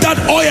 let that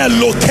oil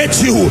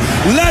locate you,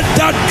 let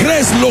that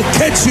grace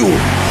locate you.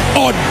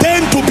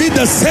 Ordained to be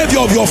the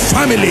savior of your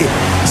family,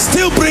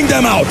 still bring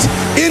them out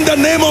in the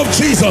name of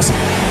Jesus.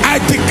 I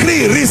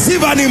decree,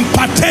 receive an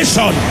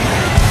impartation,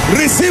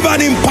 receive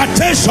an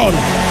impartation,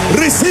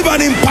 receive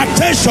an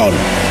impartation,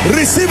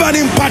 receive an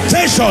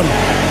impartation.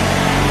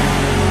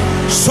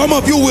 Some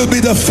of you will be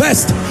the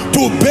first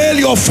to bail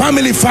your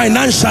family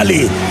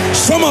financially.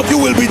 Some of you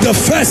will be the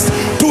first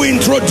to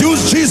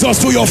introduce Jesus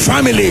to your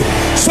family.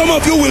 Some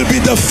of you will be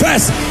the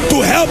first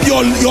to help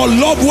your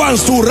loved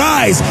ones to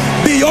rise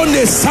beyond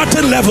a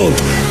certain level.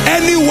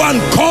 Anyone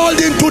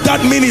called into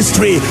that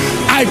ministry,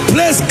 I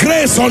place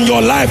grace on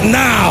your life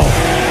now.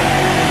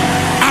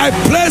 I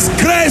place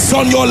grace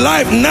on your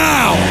life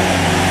now.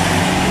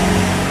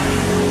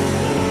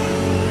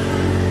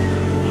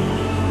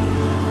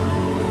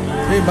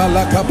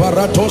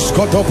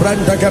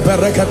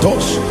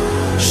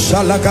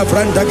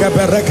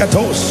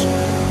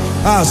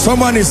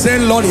 Someone is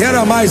saying, Lord, here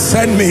am I,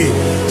 send me,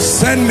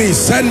 send me,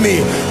 send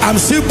me. I'm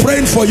still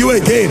praying for you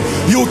again.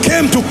 You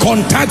came to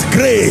contact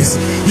grace.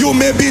 You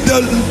may be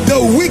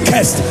the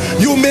weakest,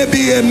 you may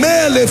be a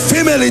male, a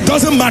female, it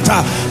doesn't matter.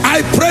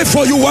 I pray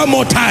for you one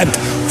more time.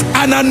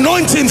 An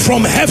anointing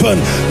from heaven,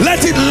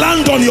 let it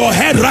land on your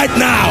head right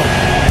now.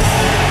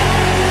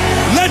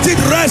 Let it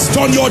rest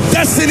on your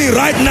destiny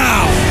right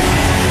now.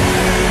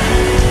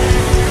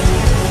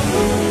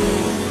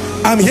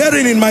 I'm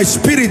hearing in my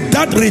spirit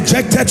that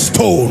rejected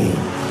stone.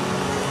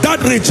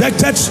 That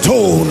rejected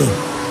stone.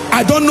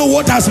 I don't know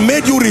what has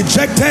made you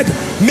rejected.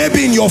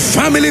 Maybe in your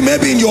family,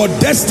 maybe in your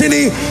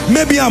destiny,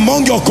 maybe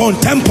among your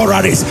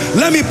contemporaries.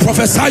 Let me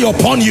prophesy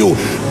upon you.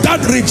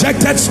 That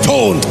rejected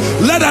stone,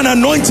 let an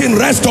anointing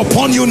rest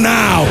upon you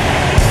now.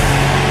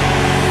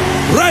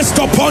 Rest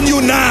upon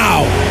you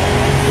now.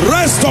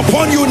 Rest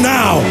upon you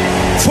now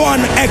for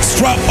an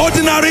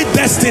extraordinary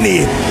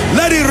destiny.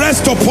 Let it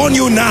rest upon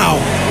you now.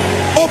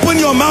 Open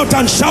your mouth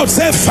and shout,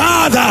 say,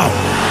 Father.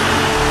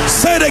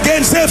 Say it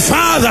again, say,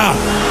 Father.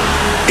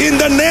 In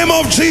the name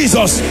of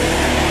Jesus,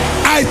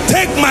 I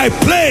take my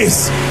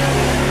place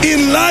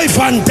in life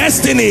and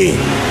destiny.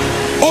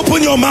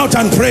 Open your mouth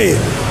and pray.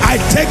 I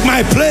take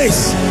my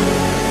place,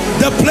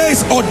 the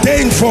place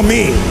ordained for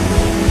me,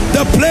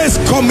 the place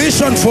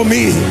commissioned for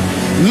me.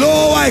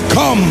 Lo, I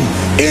come.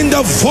 In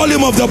the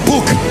volume of the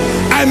book,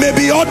 I may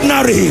be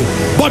ordinary,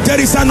 but there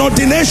is an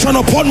ordination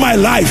upon my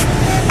life.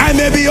 I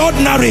may be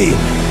ordinary,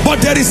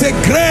 but there is a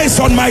grace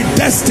on my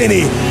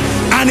destiny.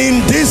 And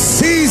in this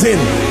season,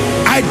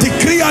 I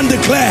decree and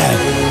declare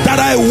that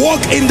I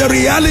walk in the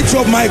reality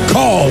of my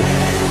call.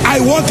 I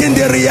walk in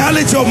the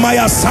reality of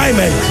my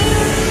assignment.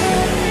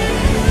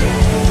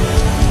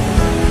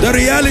 The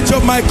reality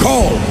of my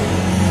call.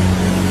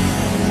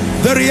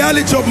 the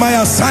reality of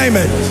my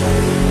assignment.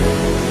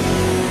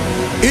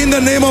 In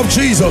the name of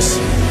Jesus.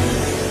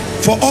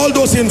 For all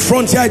those in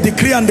front here, I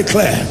decree and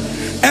declare,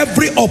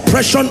 every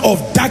oppression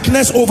of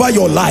darkness over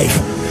your life,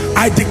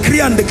 I decree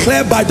and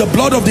declare by the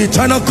blood of the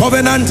eternal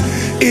covenant,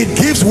 it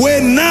gives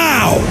way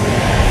now.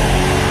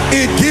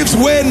 It gives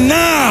way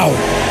now.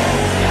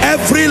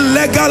 Every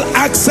legal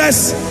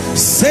access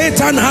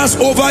Satan has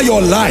over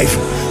your life,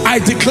 I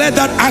declare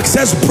that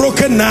access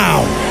broken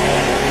now.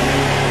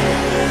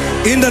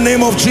 In the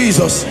name of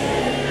Jesus.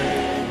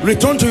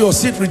 Return to your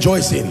seat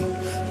rejoicing.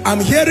 I'm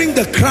hearing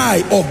the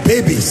cry of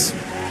babies,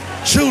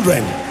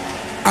 children.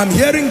 I'm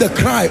hearing the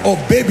cry of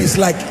babies,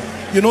 like,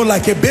 you know,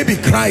 like a baby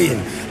crying.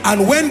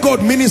 And when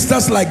God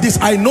ministers like this,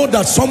 I know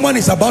that someone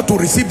is about to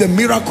receive the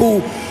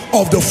miracle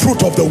of the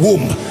fruit of the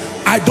womb.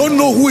 I don't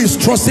know who is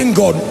trusting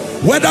God,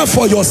 whether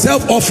for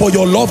yourself or for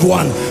your loved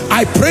one.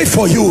 I pray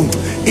for you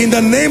in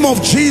the name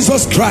of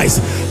Jesus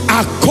Christ.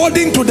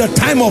 According to the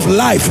time of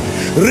life,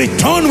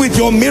 return with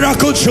your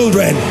miracle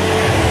children.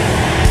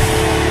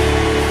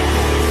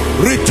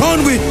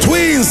 Return with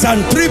twins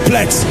and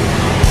triplets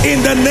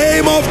in the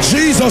name of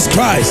Jesus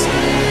Christ.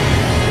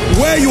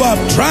 Where you have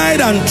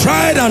tried and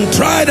tried and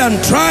tried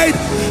and tried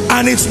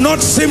and it's not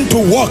seemed to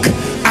work,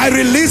 I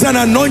release an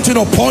anointing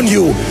upon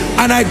you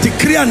and I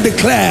decree and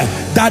declare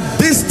that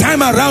this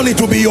time around it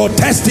will be your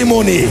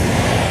testimony.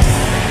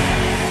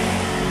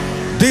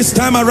 This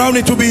time around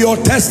it will be your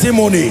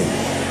testimony.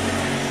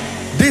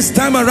 This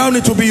time around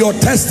it will be your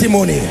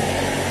testimony.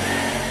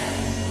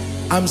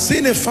 I'm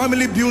seeing a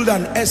family build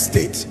an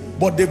estate,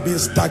 but they've been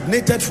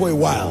stagnated for a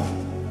while.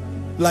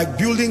 Like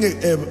building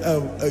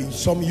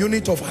some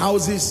unit of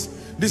houses.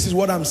 This is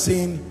what I'm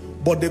seeing.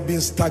 But they've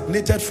been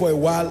stagnated for a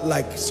while,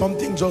 like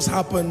something just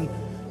happened,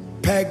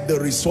 pegged the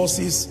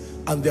resources,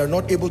 and they're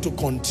not able to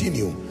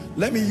continue.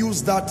 Let me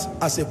use that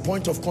as a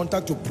point of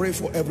contact to pray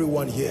for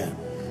everyone here.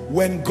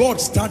 When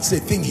God starts a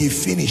thing, he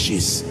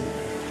finishes.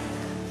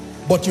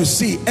 But you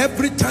see,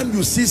 every time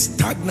you see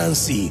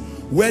stagnancy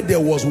where there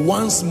was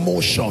once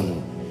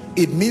motion,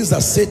 it means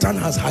that Satan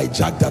has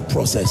hijacked that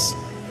process.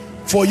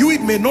 For you,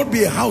 it may not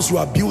be a house you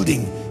are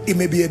building. It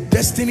may be a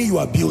destiny you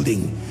are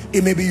building.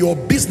 It may be your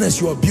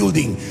business you are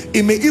building.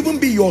 It may even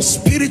be your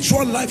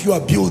spiritual life you are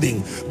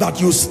building,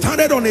 that you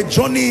started on a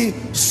journey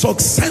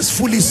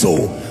successfully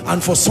so,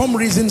 and for some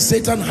reason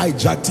Satan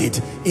hijacked it.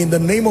 In the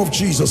name of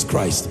Jesus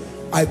Christ,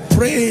 I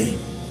pray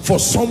for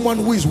someone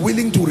who is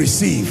willing to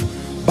receive,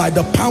 by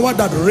the power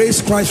that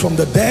raised Christ from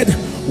the dead,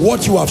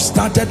 what you have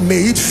started,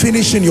 may it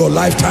finish in your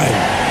lifetime.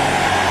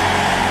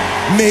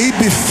 May it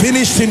be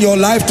finished in your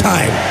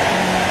lifetime.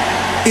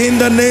 In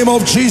the name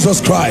of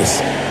Jesus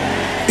Christ.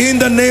 In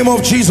the name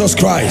of Jesus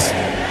Christ.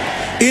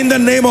 In the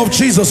name of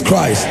Jesus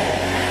Christ.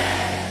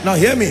 Now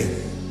hear me.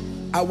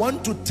 I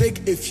want to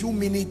take a few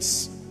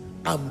minutes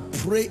and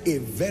pray a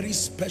very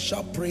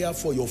special prayer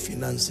for your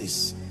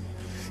finances.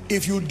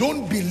 If you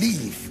don't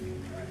believe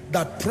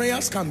that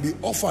prayers can be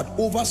offered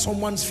over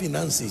someone's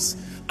finances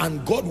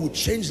and God will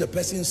change the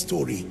person's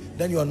story,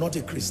 then you are not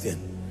a Christian.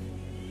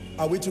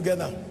 Are we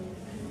together?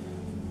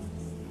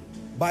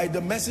 By the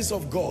mercies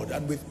of God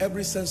and with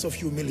every sense of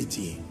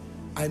humility,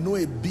 I know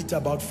a bit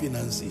about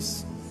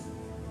finances.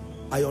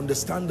 I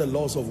understand the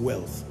laws of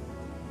wealth,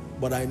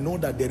 but I know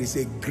that there is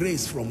a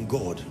grace from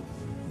God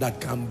that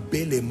can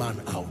bail a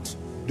man out.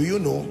 Do you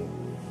know,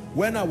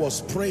 when I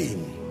was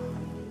praying,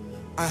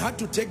 I had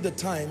to take the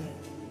time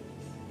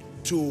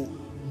to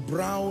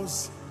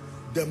browse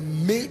the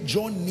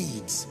major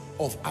needs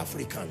of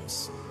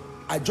Africans.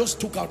 I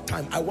just took out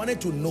time. I wanted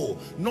to know,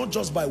 not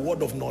just by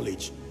word of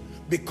knowledge,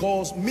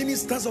 because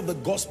ministers of the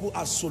gospel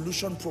are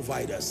solution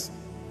providers.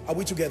 Are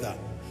we together?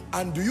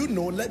 And do you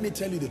know, let me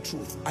tell you the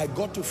truth, I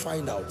got to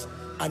find out,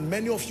 and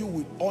many of you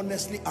will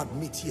honestly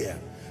admit here,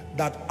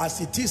 that as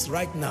it is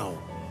right now,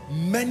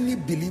 many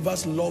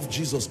believers love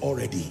Jesus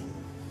already.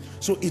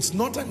 So it's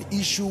not an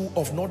issue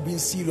of not being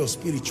serious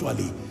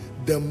spiritually.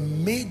 The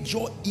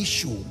major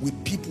issue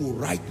with people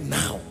right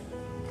now,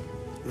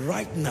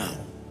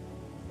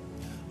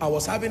 I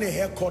was having a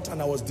haircut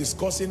and I was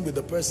discussing with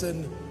the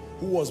person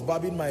who was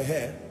barbing my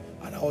hair,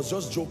 and I was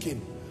just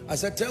joking. I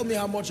said, tell me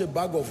how much a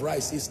bag of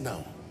rice is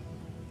now.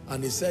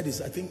 And he said it's,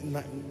 I think,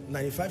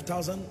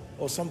 95,000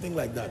 or something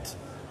like that,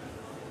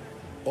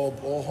 or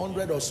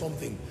 100 or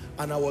something.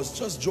 And I was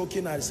just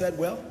joking. I said,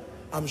 well,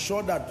 I'm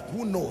sure that,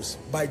 who knows,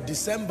 by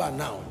December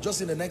now,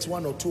 just in the next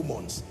 1 or 2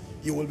 months,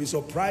 you will be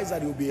surprised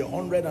that it will be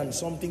 100 and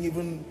something,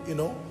 even, you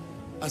know,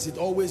 as it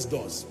always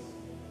does.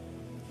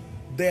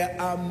 There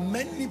are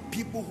many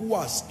people who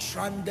are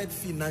stranded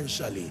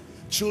financially.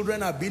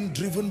 Children are being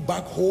driven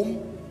back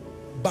home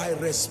by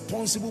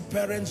responsible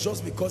parents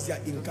just because they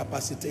are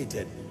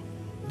incapacitated.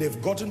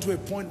 They've gotten to a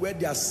point where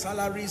their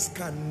salaries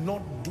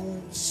cannot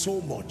do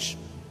so much.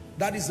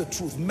 That is the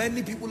truth.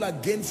 Many people are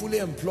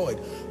gainfully employed.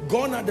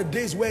 Gone are the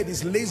days where it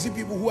is lazy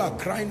people who are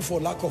crying for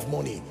lack of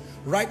money.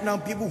 Right now,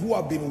 people who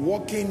have been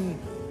working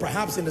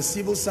perhaps in the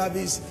civil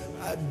service,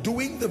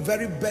 doing the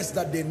very best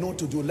that they know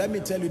to do. Let me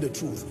tell you the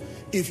truth.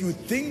 If you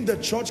think the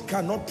church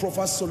cannot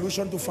provide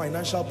solution to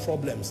financial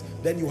problems,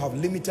 then you have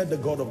limited the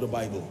God of the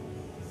Bible.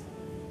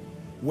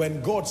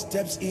 When God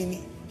steps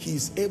in, he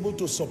is able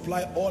to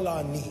supply all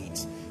our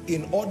needs.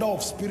 In order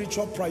of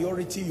spiritual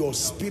priority, your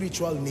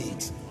spiritual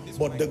needs.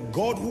 But the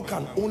God who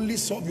can only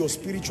solve your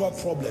spiritual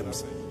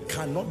problems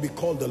cannot be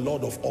called the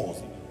Lord of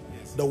all.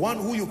 The one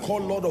who you call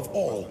Lord of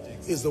all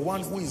is the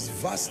one who is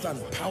vast and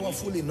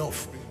powerful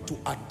enough to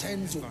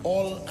attend to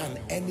all and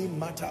any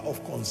matter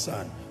of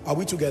concern. Are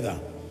we together?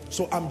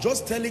 So I'm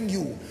just telling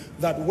you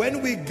that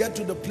when we get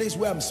to the place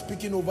where I'm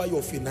speaking over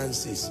your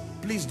finances,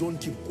 please don't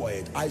keep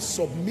quiet. I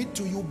submit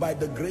to you by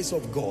the grace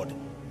of God,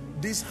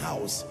 this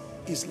house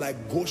is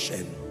like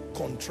Goshen,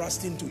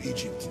 contrasting to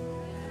Egypt.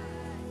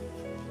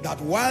 That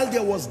while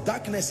there was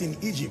darkness in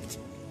Egypt,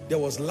 there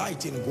was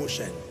light in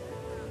Goshen.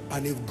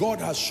 And if God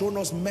has shown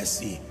us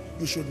mercy,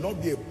 you should not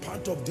be a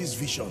part of this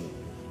vision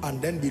and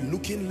then be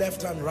looking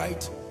left and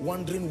right,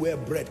 wondering where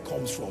bread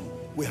comes from.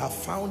 We have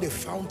found a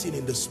fountain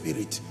in the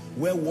spirit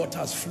where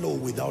waters flow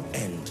without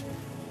end.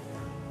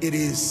 It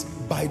is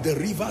by the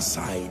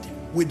riverside.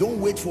 We don't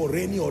wait for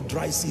rainy or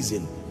dry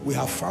season. We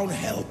have found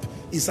help.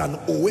 It's an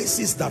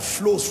oasis that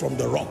flows from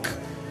the rock,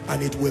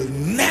 and it will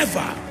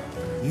never,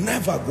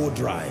 never go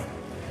dry.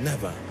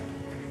 Never.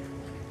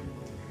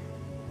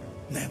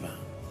 Never.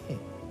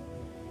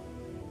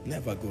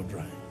 Never go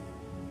dry.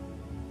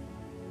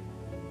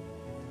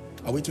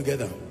 Are we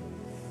together?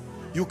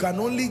 You can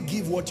only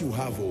give what you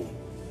have. Oh,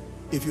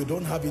 if you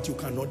don't have it, you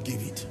cannot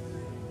give it.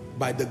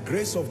 By the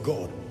grace of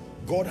God,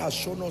 God has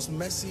shown us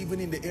mercy even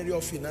in the area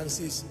of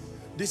finances.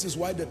 This is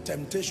why the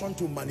temptation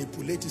to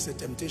manipulate is a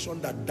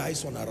temptation that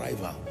dies on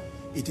arrival.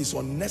 It is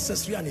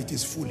unnecessary and it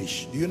is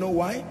foolish. Do you know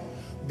why?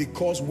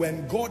 Because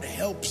when God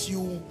helps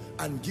you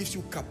and gives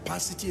you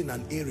capacity in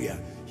an area,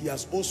 he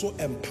has also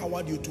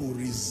empowered you to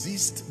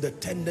resist the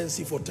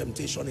tendency for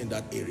temptation in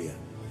that area.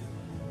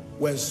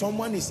 When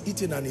someone is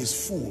eating and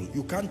is full,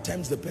 you can't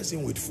tempt the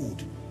person with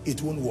food.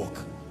 It won't work.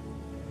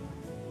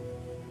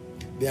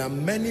 There are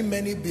many,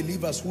 many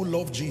believers who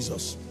love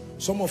Jesus.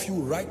 Some of you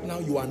right now,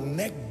 you are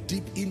neck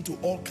deep into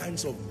all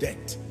kinds of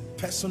debt.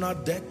 Personal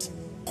debt,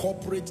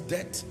 corporate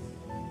debt.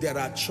 There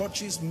are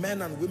churches,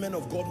 men and women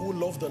of God who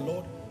love the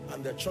Lord,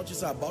 and their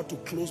churches are about to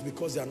close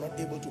because they are not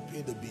able to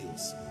pay the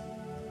bills.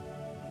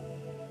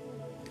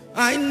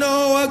 I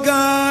know a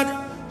God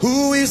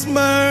who is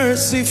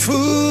merciful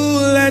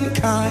and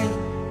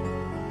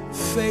kind,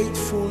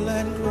 faithful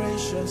and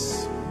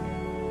gracious.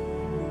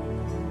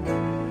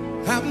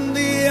 I'm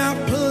the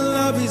apple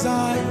of his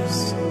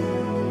eyes,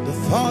 the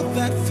thought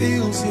that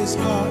fills his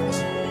heart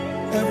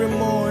every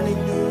morning,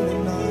 noon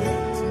and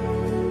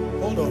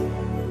night. Hold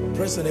on.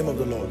 Praise the name of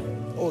the Lord.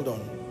 Hold on.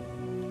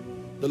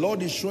 The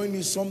Lord is showing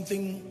me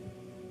something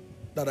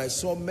that I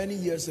saw many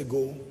years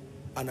ago,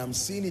 and I'm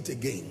seeing it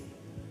again.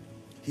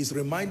 He's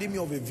reminding me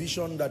of a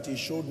vision that he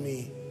showed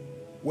me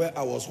where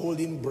I was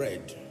holding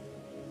bread,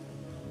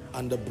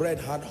 and the bread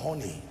had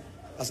honey.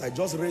 As I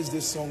just raised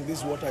this song, this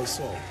is what I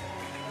saw.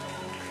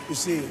 You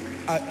see,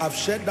 I've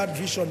shared that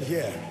vision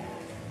here,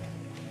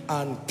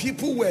 and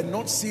people were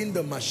not seeing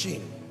the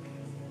machine.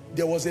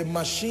 There was a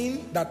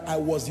machine that I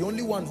was the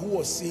only one who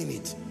was seeing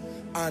it,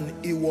 and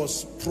it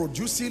was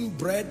producing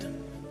bread,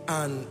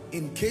 and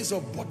in case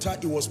of butter,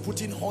 it was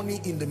putting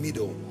honey in the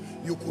middle.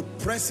 You could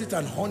press it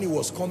and honey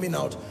was coming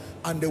out,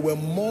 and there were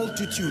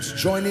multitudes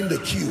joining the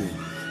queue,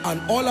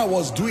 and all I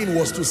was doing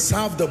was to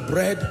serve the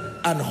bread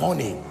and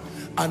honey.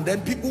 And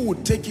then people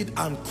would take it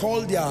and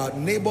call their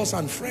neighbors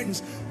and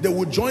friends. They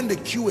would join the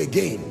queue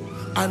again.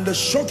 And the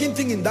shocking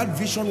thing in that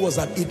vision was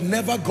that it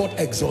never got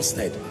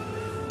exhausted.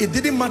 It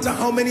didn't matter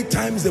how many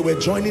times they were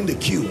joining the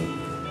queue.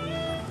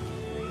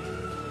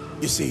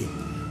 You see,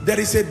 there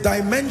is a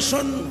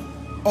dimension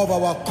of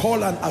our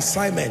call and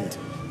assignment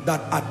that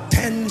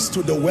attends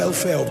to the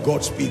welfare of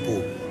God's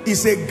people.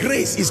 It's a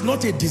grace. It's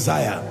not a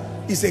desire.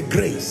 It's a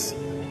grace.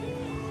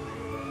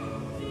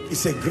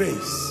 It's a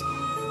grace.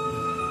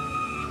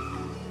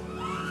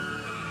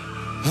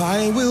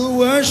 I will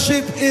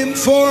worship him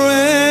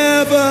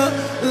forever,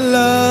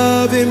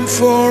 love him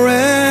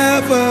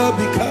forever,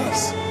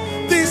 because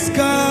this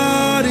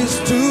God is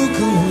too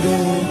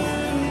good.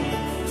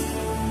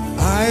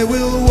 I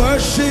will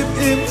worship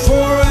him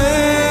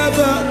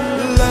forever,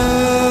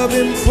 love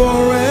him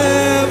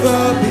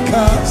forever,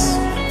 because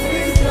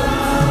this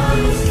God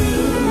is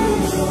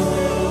too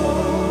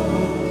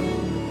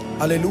good.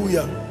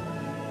 Hallelujah.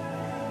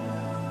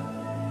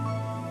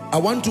 I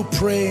want to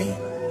pray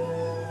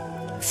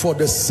for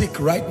the sick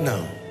right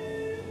now.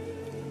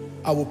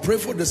 I will pray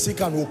for the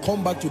sick and we'll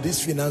come back to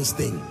this finance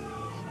thing.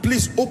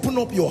 Please open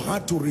up your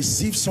heart to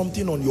receive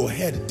something on your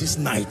head this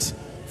night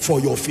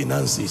for your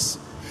finances.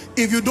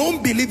 If you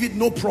don't believe it,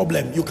 no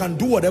problem. You can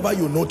do whatever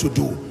you know to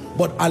do,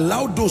 but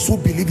allow those who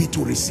believe it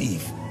to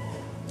receive.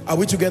 Are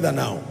we together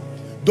now?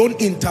 Don't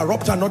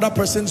interrupt another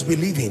person's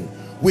believing.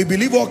 We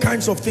believe all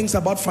kinds of things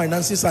about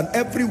finances, and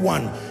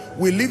everyone,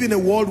 We live in a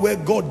world where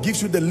God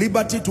gives you the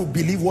liberty to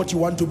believe what you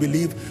want to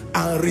believe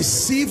and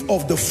receive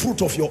of the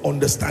fruit of your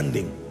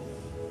understanding.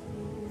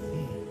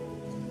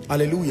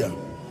 Hallelujah.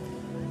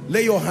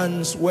 Lay your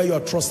hands where you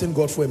are trusting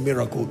God for a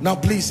miracle. Now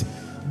please,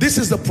 this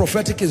is the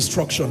prophetic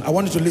instruction. I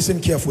want you to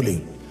listen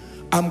carefully.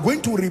 I'm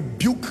going to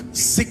rebuke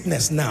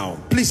sickness now.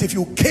 Please, if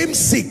you came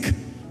sick,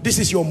 this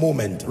is your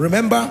moment.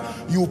 Remember,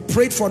 you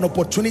prayed for an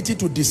opportunity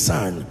to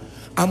discern.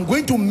 I'm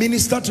going to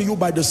minister to you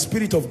by the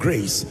Spirit of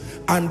grace,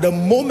 and the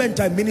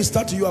moment I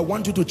minister to you, I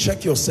want you to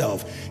check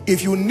yourself.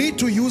 If you need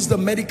to use the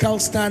medical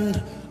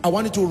stand, I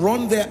want you to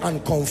run there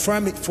and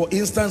confirm it. For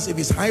instance, if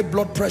it's high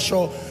blood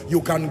pressure, you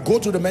can go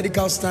to the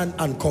medical stand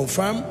and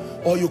confirm,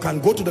 or you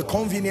can go to the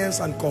convenience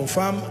and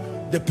confirm,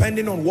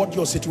 depending on what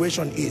your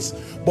situation is.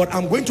 But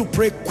I'm going to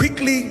pray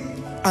quickly,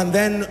 and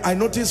then I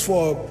notice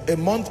for a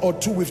month or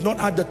two we've not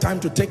had the time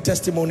to take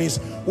testimonies.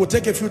 We'll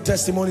take a few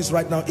testimonies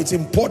right now. It's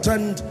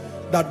important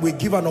that we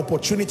give an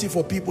opportunity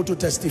for people to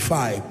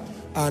testify,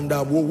 and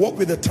we'll work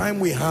with the time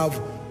we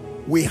have.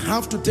 We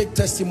have to take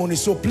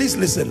testimonies. So please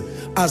listen,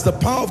 as the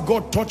power of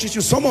God touches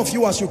you, some of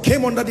you, as you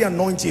came under the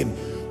anointing,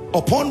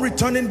 upon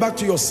returning back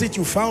to your seat,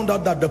 you found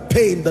out that the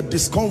pain, the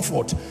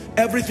discomfort,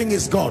 everything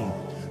is gone.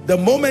 The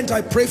moment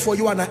I pray for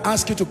you and I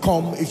ask you to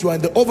come, if you are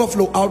in the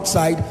overflow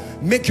outside,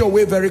 make your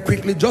way very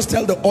quickly. Just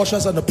tell the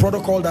ushers and the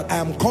protocol that I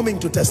am coming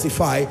to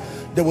testify.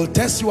 They will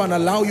test you and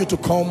allow you to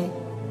come,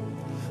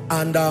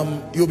 and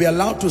you'll be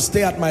allowed to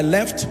stay at my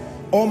left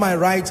or my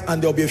right,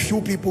 and there'll be a few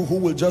people who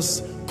will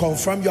just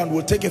confirm you, and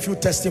we'll take a few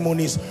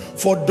testimonies.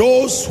 For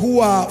those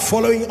who are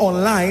following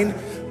online,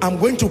 I'm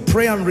going to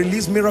pray and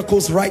release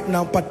miracles right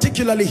now,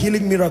 particularly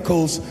healing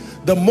miracles.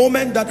 The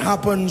moment that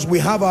happens, we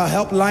have our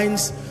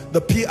helplines,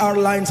 the PR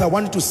lines. I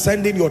want you to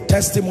send in your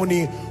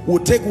testimony.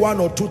 We'll take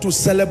one or two to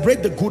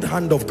celebrate the good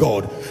hand of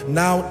God.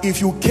 Now, if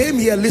you came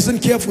here, listen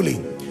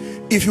carefully.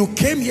 If you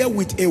came here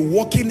with a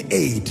walking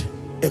aid,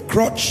 a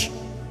crutch,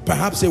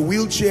 perhaps a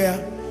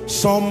wheelchair,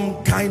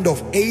 some kind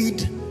of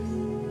aid,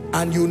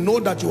 and you know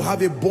that you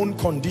have a bone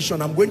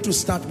condition, I'm going to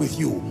start with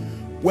you.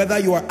 Whether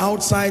you are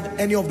outside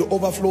any of the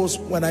overflows,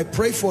 when I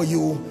pray for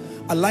you,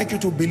 I'd like you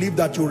to believe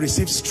that you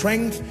receive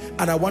strength,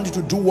 and I want you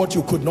to do what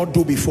you could not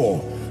do before.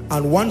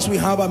 And once we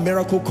have a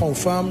miracle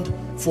confirmed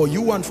for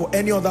you and for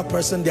any other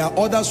person, there are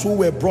others who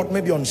were brought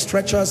maybe on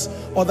stretchers,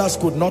 others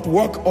could not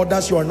walk,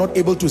 others you are not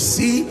able to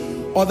see,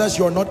 others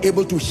you are not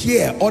able to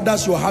hear,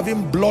 others you are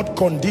having blood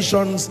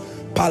conditions,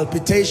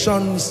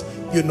 palpitations,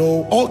 you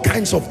know, all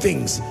kinds of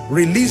things.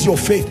 Release your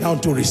faith now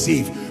to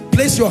receive.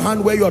 Place your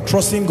hand where you are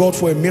trusting God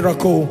for a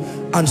miracle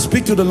and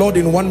speak to the Lord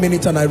in 1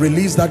 minute, and I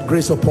release that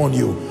grace upon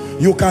you.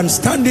 You can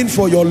stand in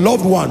for your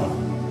loved one.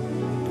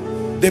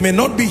 They may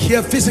not be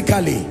here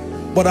physically,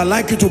 but I'd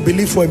like you to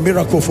believe for a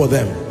miracle for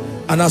them.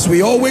 And as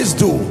we always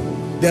do,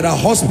 there are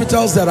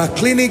hospitals, there are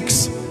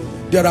clinics,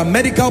 there are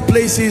medical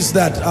places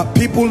that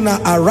people now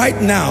are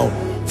right now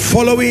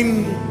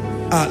following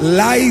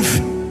live,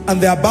 and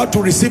they're about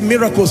to receive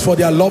miracles for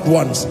their loved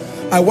ones.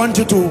 I want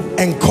you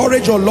to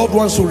encourage your loved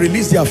ones to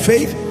release their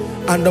faith,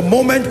 and the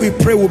moment we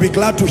pray, we'll be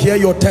glad to hear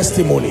your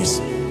testimonies.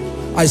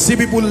 I see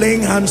people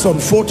laying hands on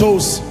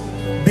photos.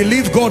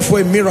 Believe God for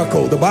a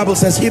miracle. The Bible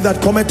says, he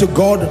that cometh to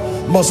God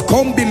must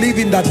come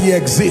believing that he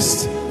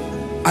exists.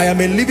 I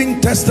am a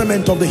living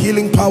testament of the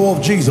healing power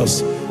of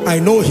Jesus. I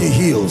know he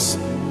heals.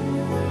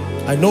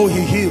 I know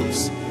he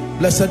heals.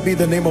 Blessed be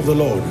the name of the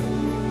Lord.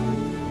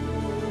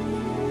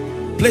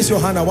 Place your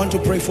hand. I want to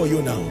pray for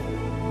you now.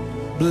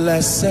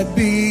 Blessed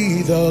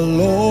be the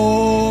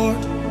Lord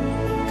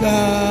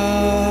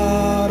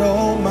God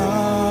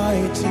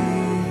Almighty,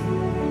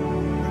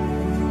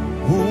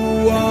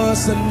 who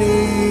was and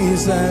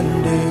is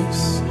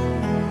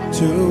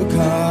to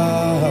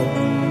come.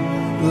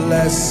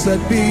 Blessed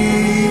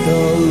be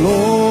the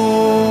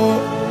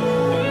Lord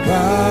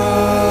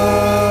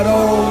God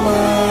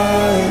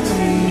Almighty,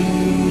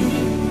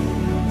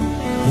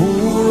 who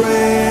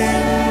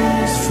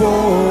reigns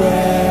forever.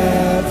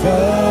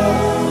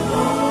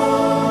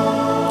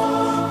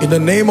 In the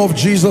name of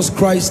Jesus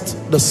Christ,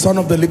 the Son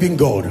of the living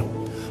God,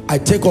 I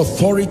take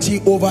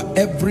authority over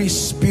every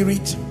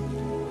spirit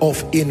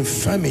of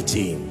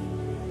infirmity.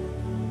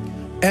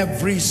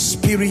 Every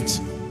spirit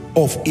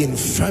of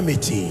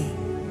infirmity.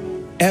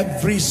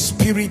 Every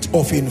spirit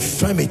of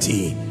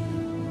infirmity.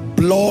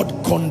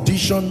 Blood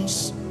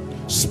conditions,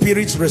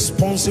 spirits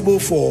responsible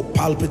for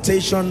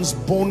palpitations,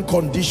 bone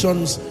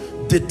conditions,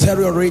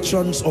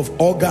 deteriorations of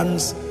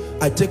organs.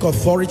 I take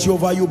authority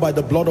over you by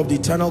the blood of the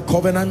eternal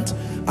covenant,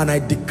 and I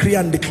decree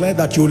and declare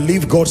that you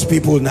leave God's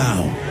people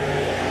now.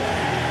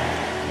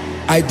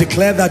 I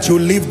declare that you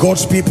leave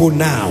God's people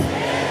now.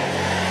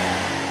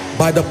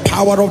 By the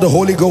power of the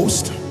Holy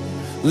Ghost,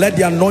 let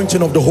the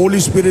anointing of the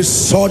Holy Spirit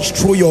surge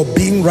through your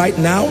being right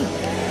now,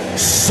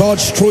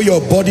 surge through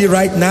your body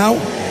right now,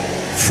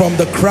 from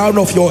the crown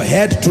of your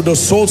head to the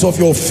soles of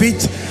your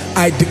feet.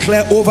 I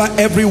declare over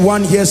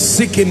everyone here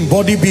sick in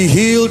body, be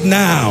healed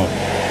now.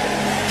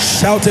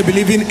 Shout a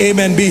believing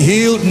amen. Be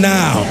healed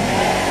now.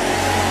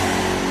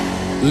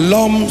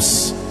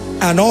 Lumps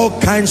and all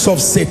kinds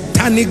of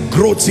satanic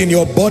growths in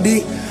your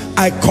body,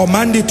 I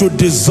command it to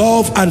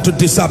dissolve and to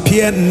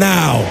disappear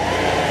now.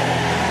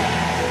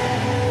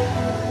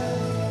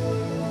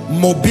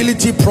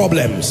 Mobility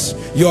problems.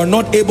 You're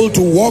not able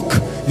to walk.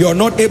 You're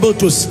not able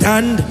to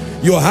stand.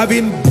 You're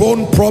having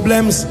bone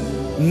problems,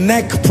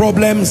 neck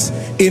problems.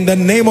 In the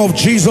name of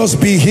Jesus,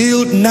 be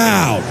healed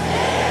now.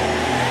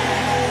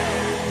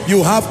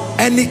 You have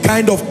any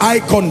kind of eye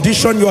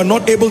condition, you are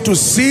not able to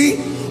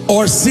see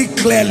or see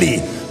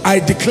clearly. I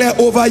declare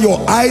over your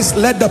eyes,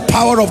 let the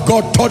power of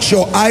God touch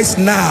your eyes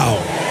now.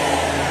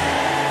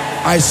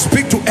 I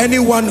speak to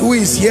anyone who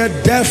is here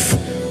deaf,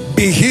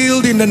 be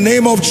healed in the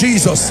name of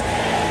Jesus.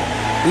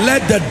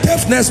 Let the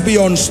deafness be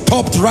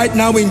unstopped right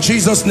now in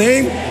Jesus'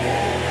 name.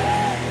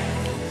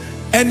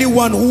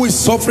 Anyone who is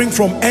suffering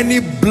from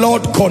any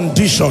blood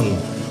condition,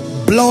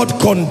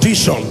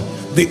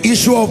 the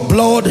issue of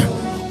blood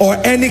or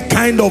any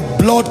kind of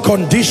blood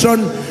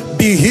condition,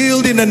 be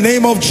healed in the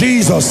name of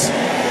Jesus.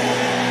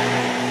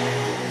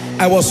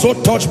 I was so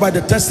touched by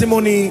the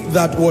testimony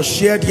that was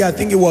shared here. I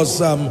think it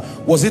was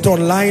it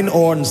online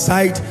or on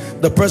site?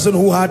 The person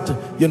who had,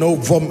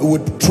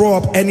 would throw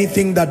up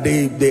anything that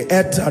they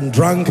ate and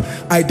drank.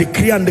 I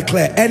decree and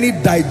declare, any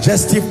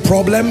digestive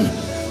problem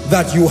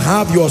that you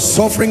have, you're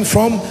suffering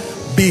from,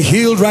 be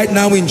healed right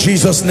now in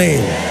Jesus'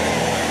 name.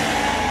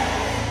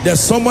 There's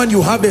someone,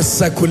 you have a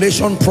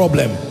circulation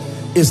problem.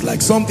 It's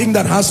like something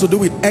that has to do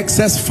with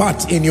excess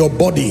fat in your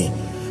body.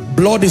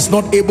 Blood is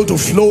not able to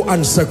flow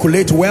and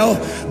circulate well.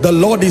 The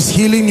Lord is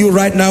healing you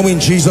right now in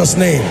Jesus'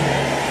 name.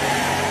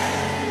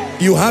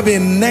 You have a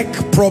neck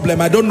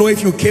problem. I don't know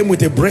if you came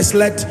with a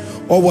bracelet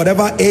or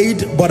whatever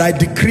aid, but I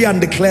decree and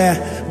declare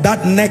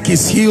that neck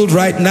is healed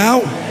right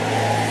now.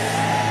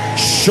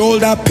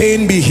 Shoulder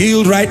pain be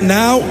healed right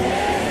now.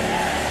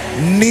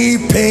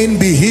 Knee pain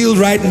be healed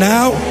right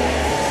now.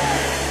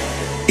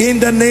 In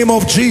the name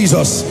of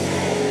Jesus.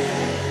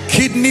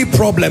 Kidney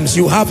problems.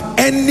 You have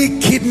any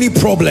kidney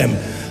problem,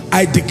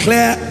 I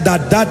declare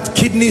that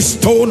kidney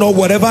stone or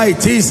whatever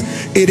it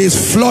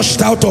is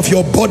flushed out of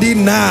your body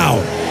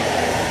now.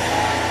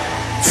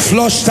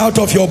 Flushed out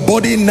of your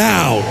body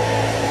now.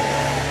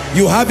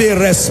 You have a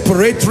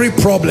respiratory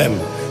problem.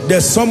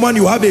 There's someone,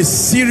 you have a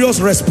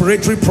serious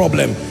respiratory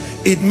problem.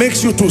 It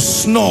makes you to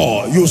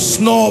snore. You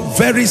snore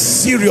very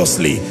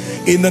seriously.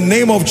 In the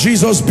name of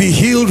Jesus, be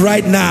healed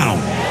right now.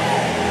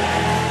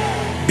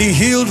 Be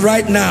healed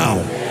right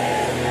now.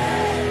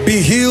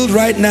 Be healed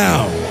right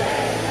now.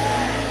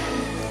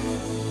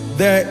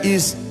 There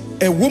is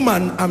a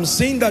woman, I'm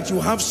saying that you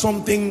have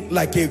something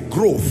like a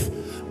growth,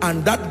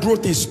 and that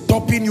growth is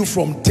stopping you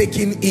from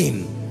taking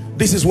in.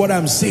 This is what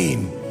I'm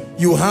seeing.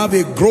 You have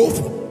a growth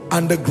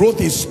and the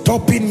growth is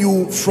stopping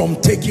you from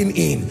taking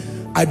in.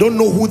 I don't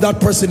know who that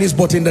person is,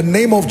 but in the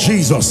name of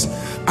Jesus,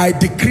 I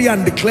decree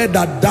and declare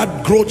that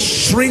that growth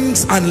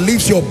shrinks and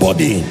leaves your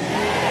body,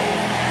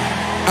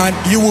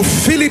 and you will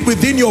feel it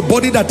within your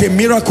body that a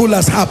miracle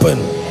has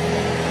happened.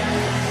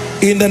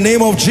 In the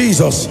name of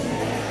Jesus.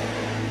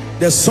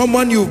 There's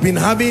someone, you've been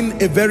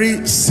having a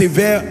very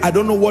severe, I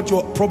don't know what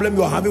your problem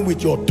you're having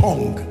with your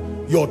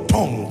tongue. Your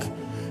tongue,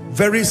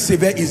 very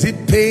severe. Is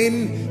it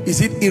pain? Is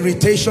it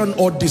irritation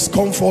or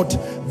discomfort?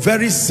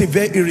 Very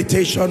severe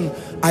irritation.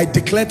 I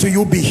declare to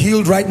you, be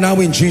healed right now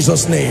in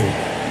Jesus' name.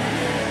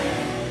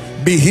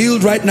 Be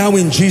healed right now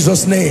in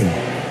Jesus' name.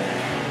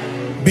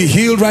 Be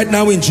healed right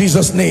now in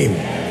Jesus' name.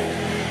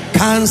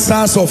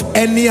 Cancers of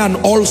any and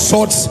all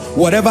sorts,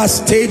 whatever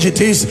stage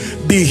it is,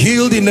 be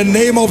healed in the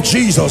name of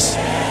Jesus.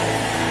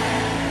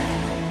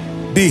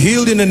 Be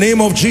healed in the name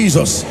of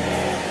Jesus.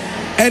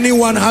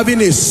 Anyone having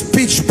a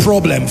speech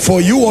problem for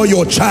you or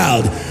your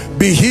child,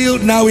 be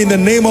healed now in the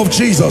name of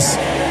Jesus.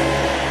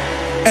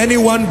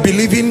 Anyone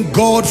believing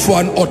God for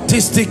an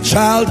autistic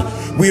child,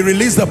 we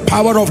release the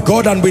power of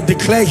God and we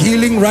declare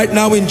healing right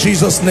now in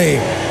Jesus' name.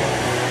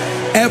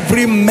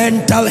 Every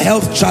mental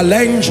health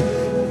challenge,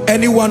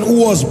 anyone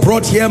who was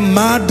brought here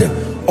mad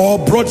or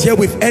brought here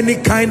with any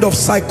kind of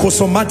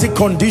psychosomatic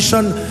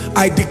condition,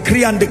 I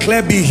decree and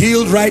declare, be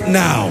healed right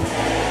now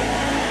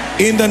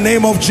in the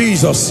name of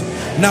Jesus.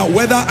 Now,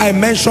 whether I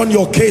mention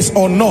your case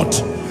or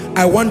not,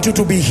 I want you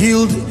to be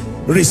healed.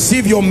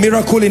 Receive your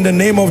miracle in the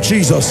name of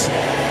Jesus.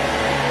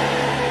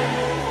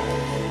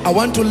 I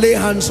want to lay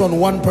hands on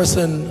one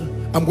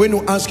person. I'm going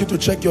to ask you to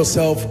check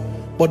yourself,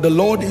 but the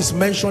Lord is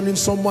mentioning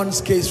someone's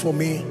case for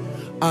me,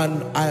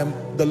 and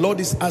the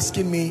Lord is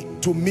asking me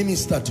to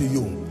minister to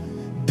you.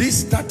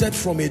 This started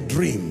from a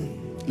dream.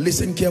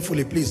 Listen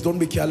carefully, please. Don't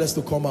be careless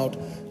to come out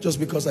just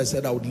because I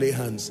said I would lay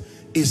hands.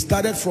 It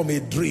started from a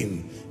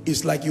dream.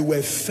 It's like you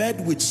were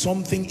fed with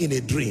something in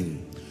a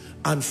dream,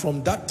 and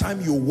from that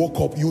time you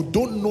woke up. You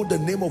don't know the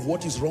name of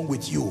what is wrong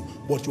with you,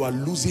 but you are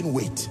losing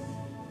weight.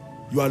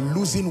 You are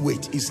losing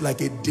weight. It's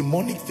like a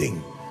demonic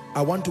thing.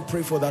 I want to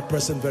pray for that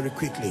person very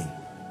quickly.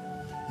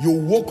 You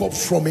woke up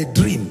from a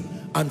dream,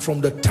 and from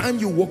the time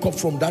you woke up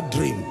from that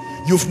dream,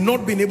 you've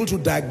not been able to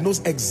diagnose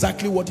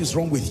exactly what is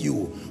wrong with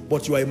you,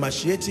 but you are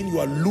emaciating, you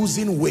are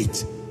losing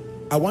weight.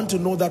 I want to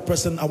know that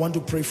person. I want to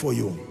pray for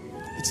you.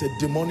 It's a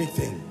demonic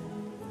thing.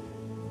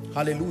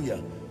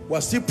 Hallelujah.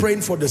 We're still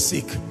praying for the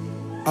sick.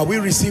 Are we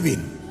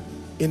receiving?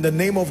 In the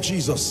name of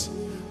Jesus.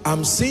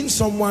 I'm seeing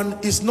someone,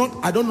 it's not,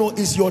 I don't know,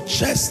 it's your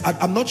chest.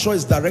 I'm not sure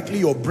it's directly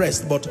your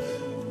breast, but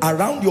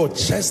around your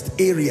chest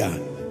area,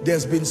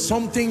 there's been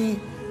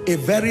something,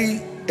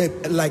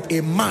 like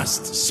a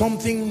mast,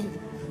 something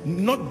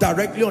not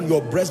directly on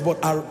your breast, but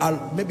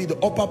maybe the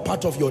upper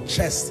part of your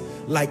chest,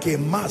 like a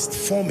mast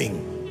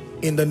forming.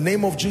 In the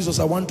name of Jesus,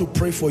 I want to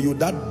pray for you.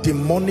 That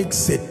demonic,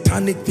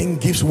 satanic thing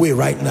gives way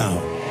right now.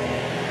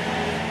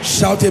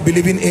 Shout a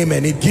believing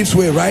amen. It gives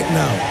way right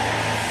now.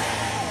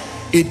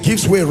 It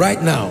gives way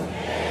right now.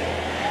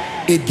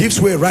 It gives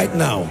way right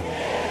now.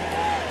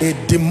 A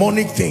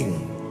demonic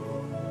thing.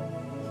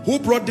 Who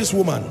brought this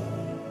woman?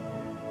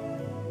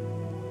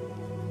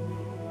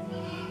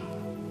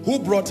 Who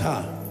brought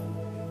her?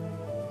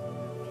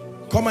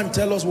 Come and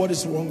tell us what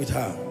is wrong with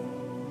her.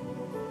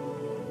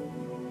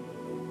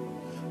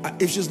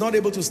 If she's not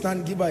able to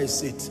stand, give her a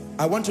seat.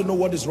 I want to know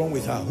what is wrong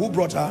with her. Who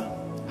brought her?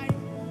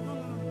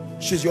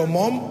 She's your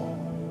mom?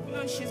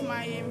 No, she's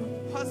my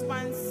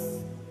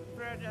husband's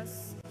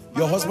brother's.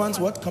 Your husband's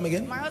what? Come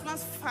again? My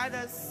husband's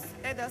father's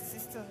elder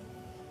sister.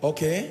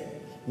 Okay.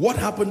 What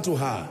happened to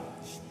her?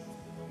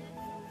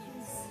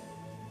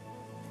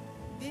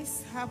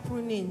 This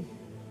happened in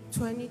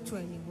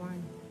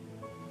 2021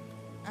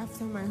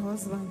 after my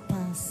husband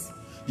passed.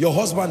 Your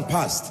husband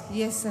passed?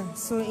 Yes, sir.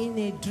 So in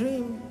a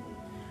dream,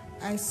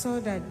 I saw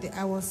that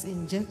I was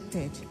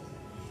injected.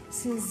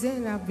 Since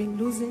then, I've been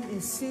losing a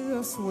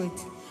serious weight.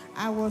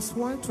 I was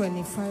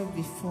 125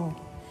 before.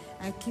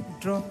 I keep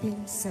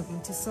dropping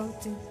 70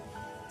 something.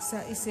 So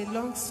it's a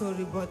long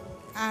story, but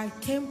I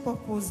came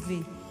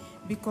purposely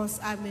because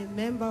I'm a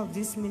member of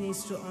this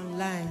ministry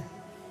online.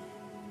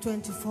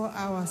 24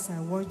 hours I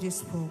watch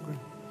this program.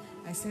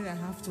 I said I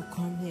have to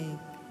come here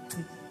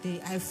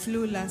today. I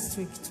flew last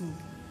week to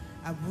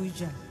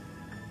Abuja.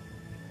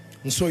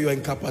 And so you're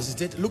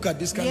incapacitated. Look at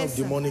this kind of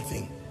demonic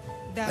thing.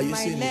 That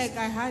my leg,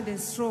 I had a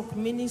stroke,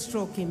 mini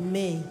stroke in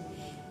May,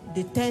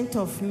 the 10th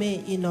of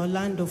May in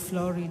Orlando,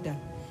 Florida.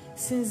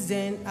 Since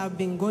then, I've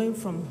been going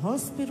from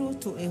hospital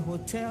to a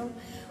hotel.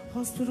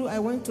 Hospital, I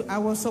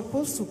was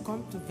supposed to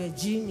come to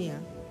Virginia.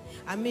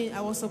 I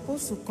was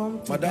supposed to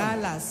come to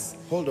Dallas.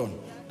 Hold on.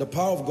 The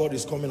power of God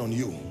is coming on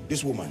you,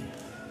 this woman.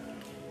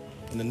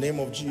 In the name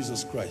of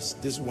Jesus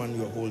Christ, this one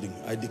you're holding,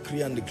 I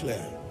decree and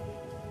declare.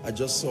 I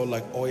just saw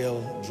like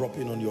oil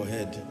dropping on your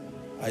head.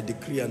 I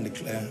decree and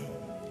declare,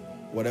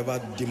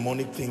 whatever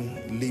demonic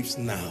thing leaves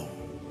now.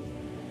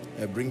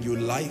 I bring you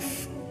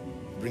life,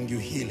 bring you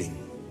healing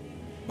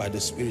by the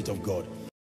Spirit of God.